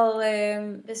 og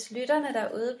hvis lytterne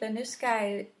derude bliver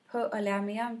nysgerrige på at lære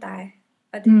mere om dig,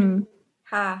 og det du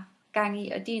har gang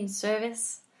i, og din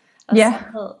service og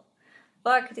sandhed,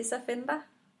 hvor kan de så finde dig?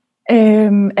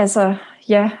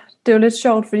 Det er jo lidt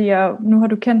sjovt, fordi nu har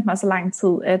du kendt mig så lang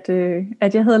tid,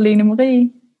 at jeg hedder Lene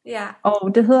Marie,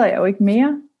 og det hedder jeg jo ikke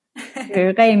mere.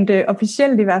 Rent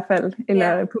officielt i hvert fald,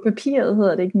 eller på papiret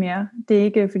hedder det ikke mere. Det er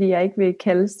ikke, fordi jeg ikke vil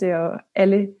kaldes det, og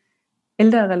alle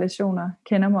ældre relationer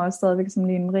kender mig også stadigvæk som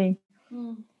Lene Marie.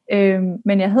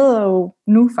 Men jeg hedder jo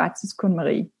nu faktisk kun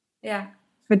Marie. Ja.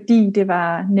 Fordi det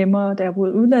var nemmere, da jeg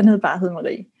boede i udlandet, bare hed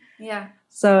Marie. Ja.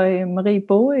 Så Marie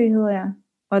Bogø hedder jeg,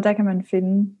 og der kan man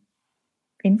finde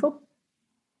info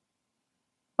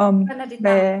om,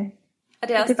 hvad... Og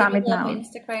det er også det var mit navn på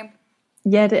Instagram.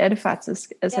 Ja, det er det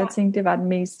faktisk. Jeg tænkte, det var den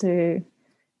mest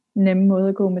nemme måde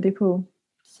at gå med det på.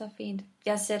 Så fint.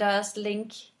 Jeg sætter også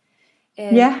link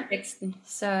i teksten,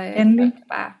 så folk kan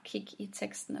bare kigge i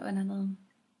teksten under noget.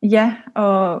 Ja,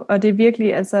 og det er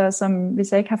virkelig, altså, som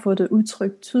hvis jeg ikke har fået det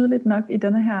udtrykt tydeligt nok i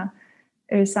denne her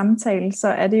samtale, så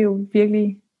er det jo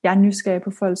virkelig, jeg er nysgerrig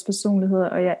på folks personligheder,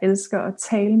 og jeg elsker at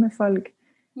tale med folk.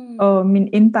 Og min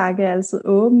indbakke er altid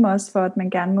åben også for, at man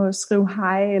gerne må skrive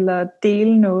hej eller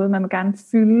dele noget. Man må gerne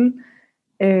fylde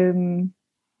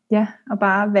og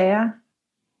bare være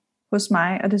hos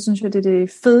mig. Og det synes jeg, det er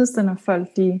det fedeste, når folk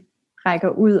de rækker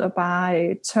ud og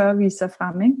bare tør vise sig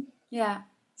frem, ikke? Ja.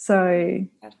 Så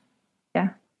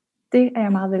det er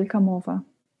jeg meget velkommen overfor.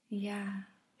 Ja,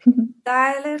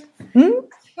 dejligt.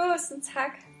 Tusind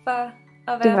tak for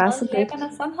at være med i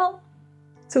Læberne Sandhed.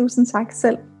 Tusind tak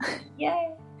selv.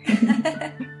 Yay.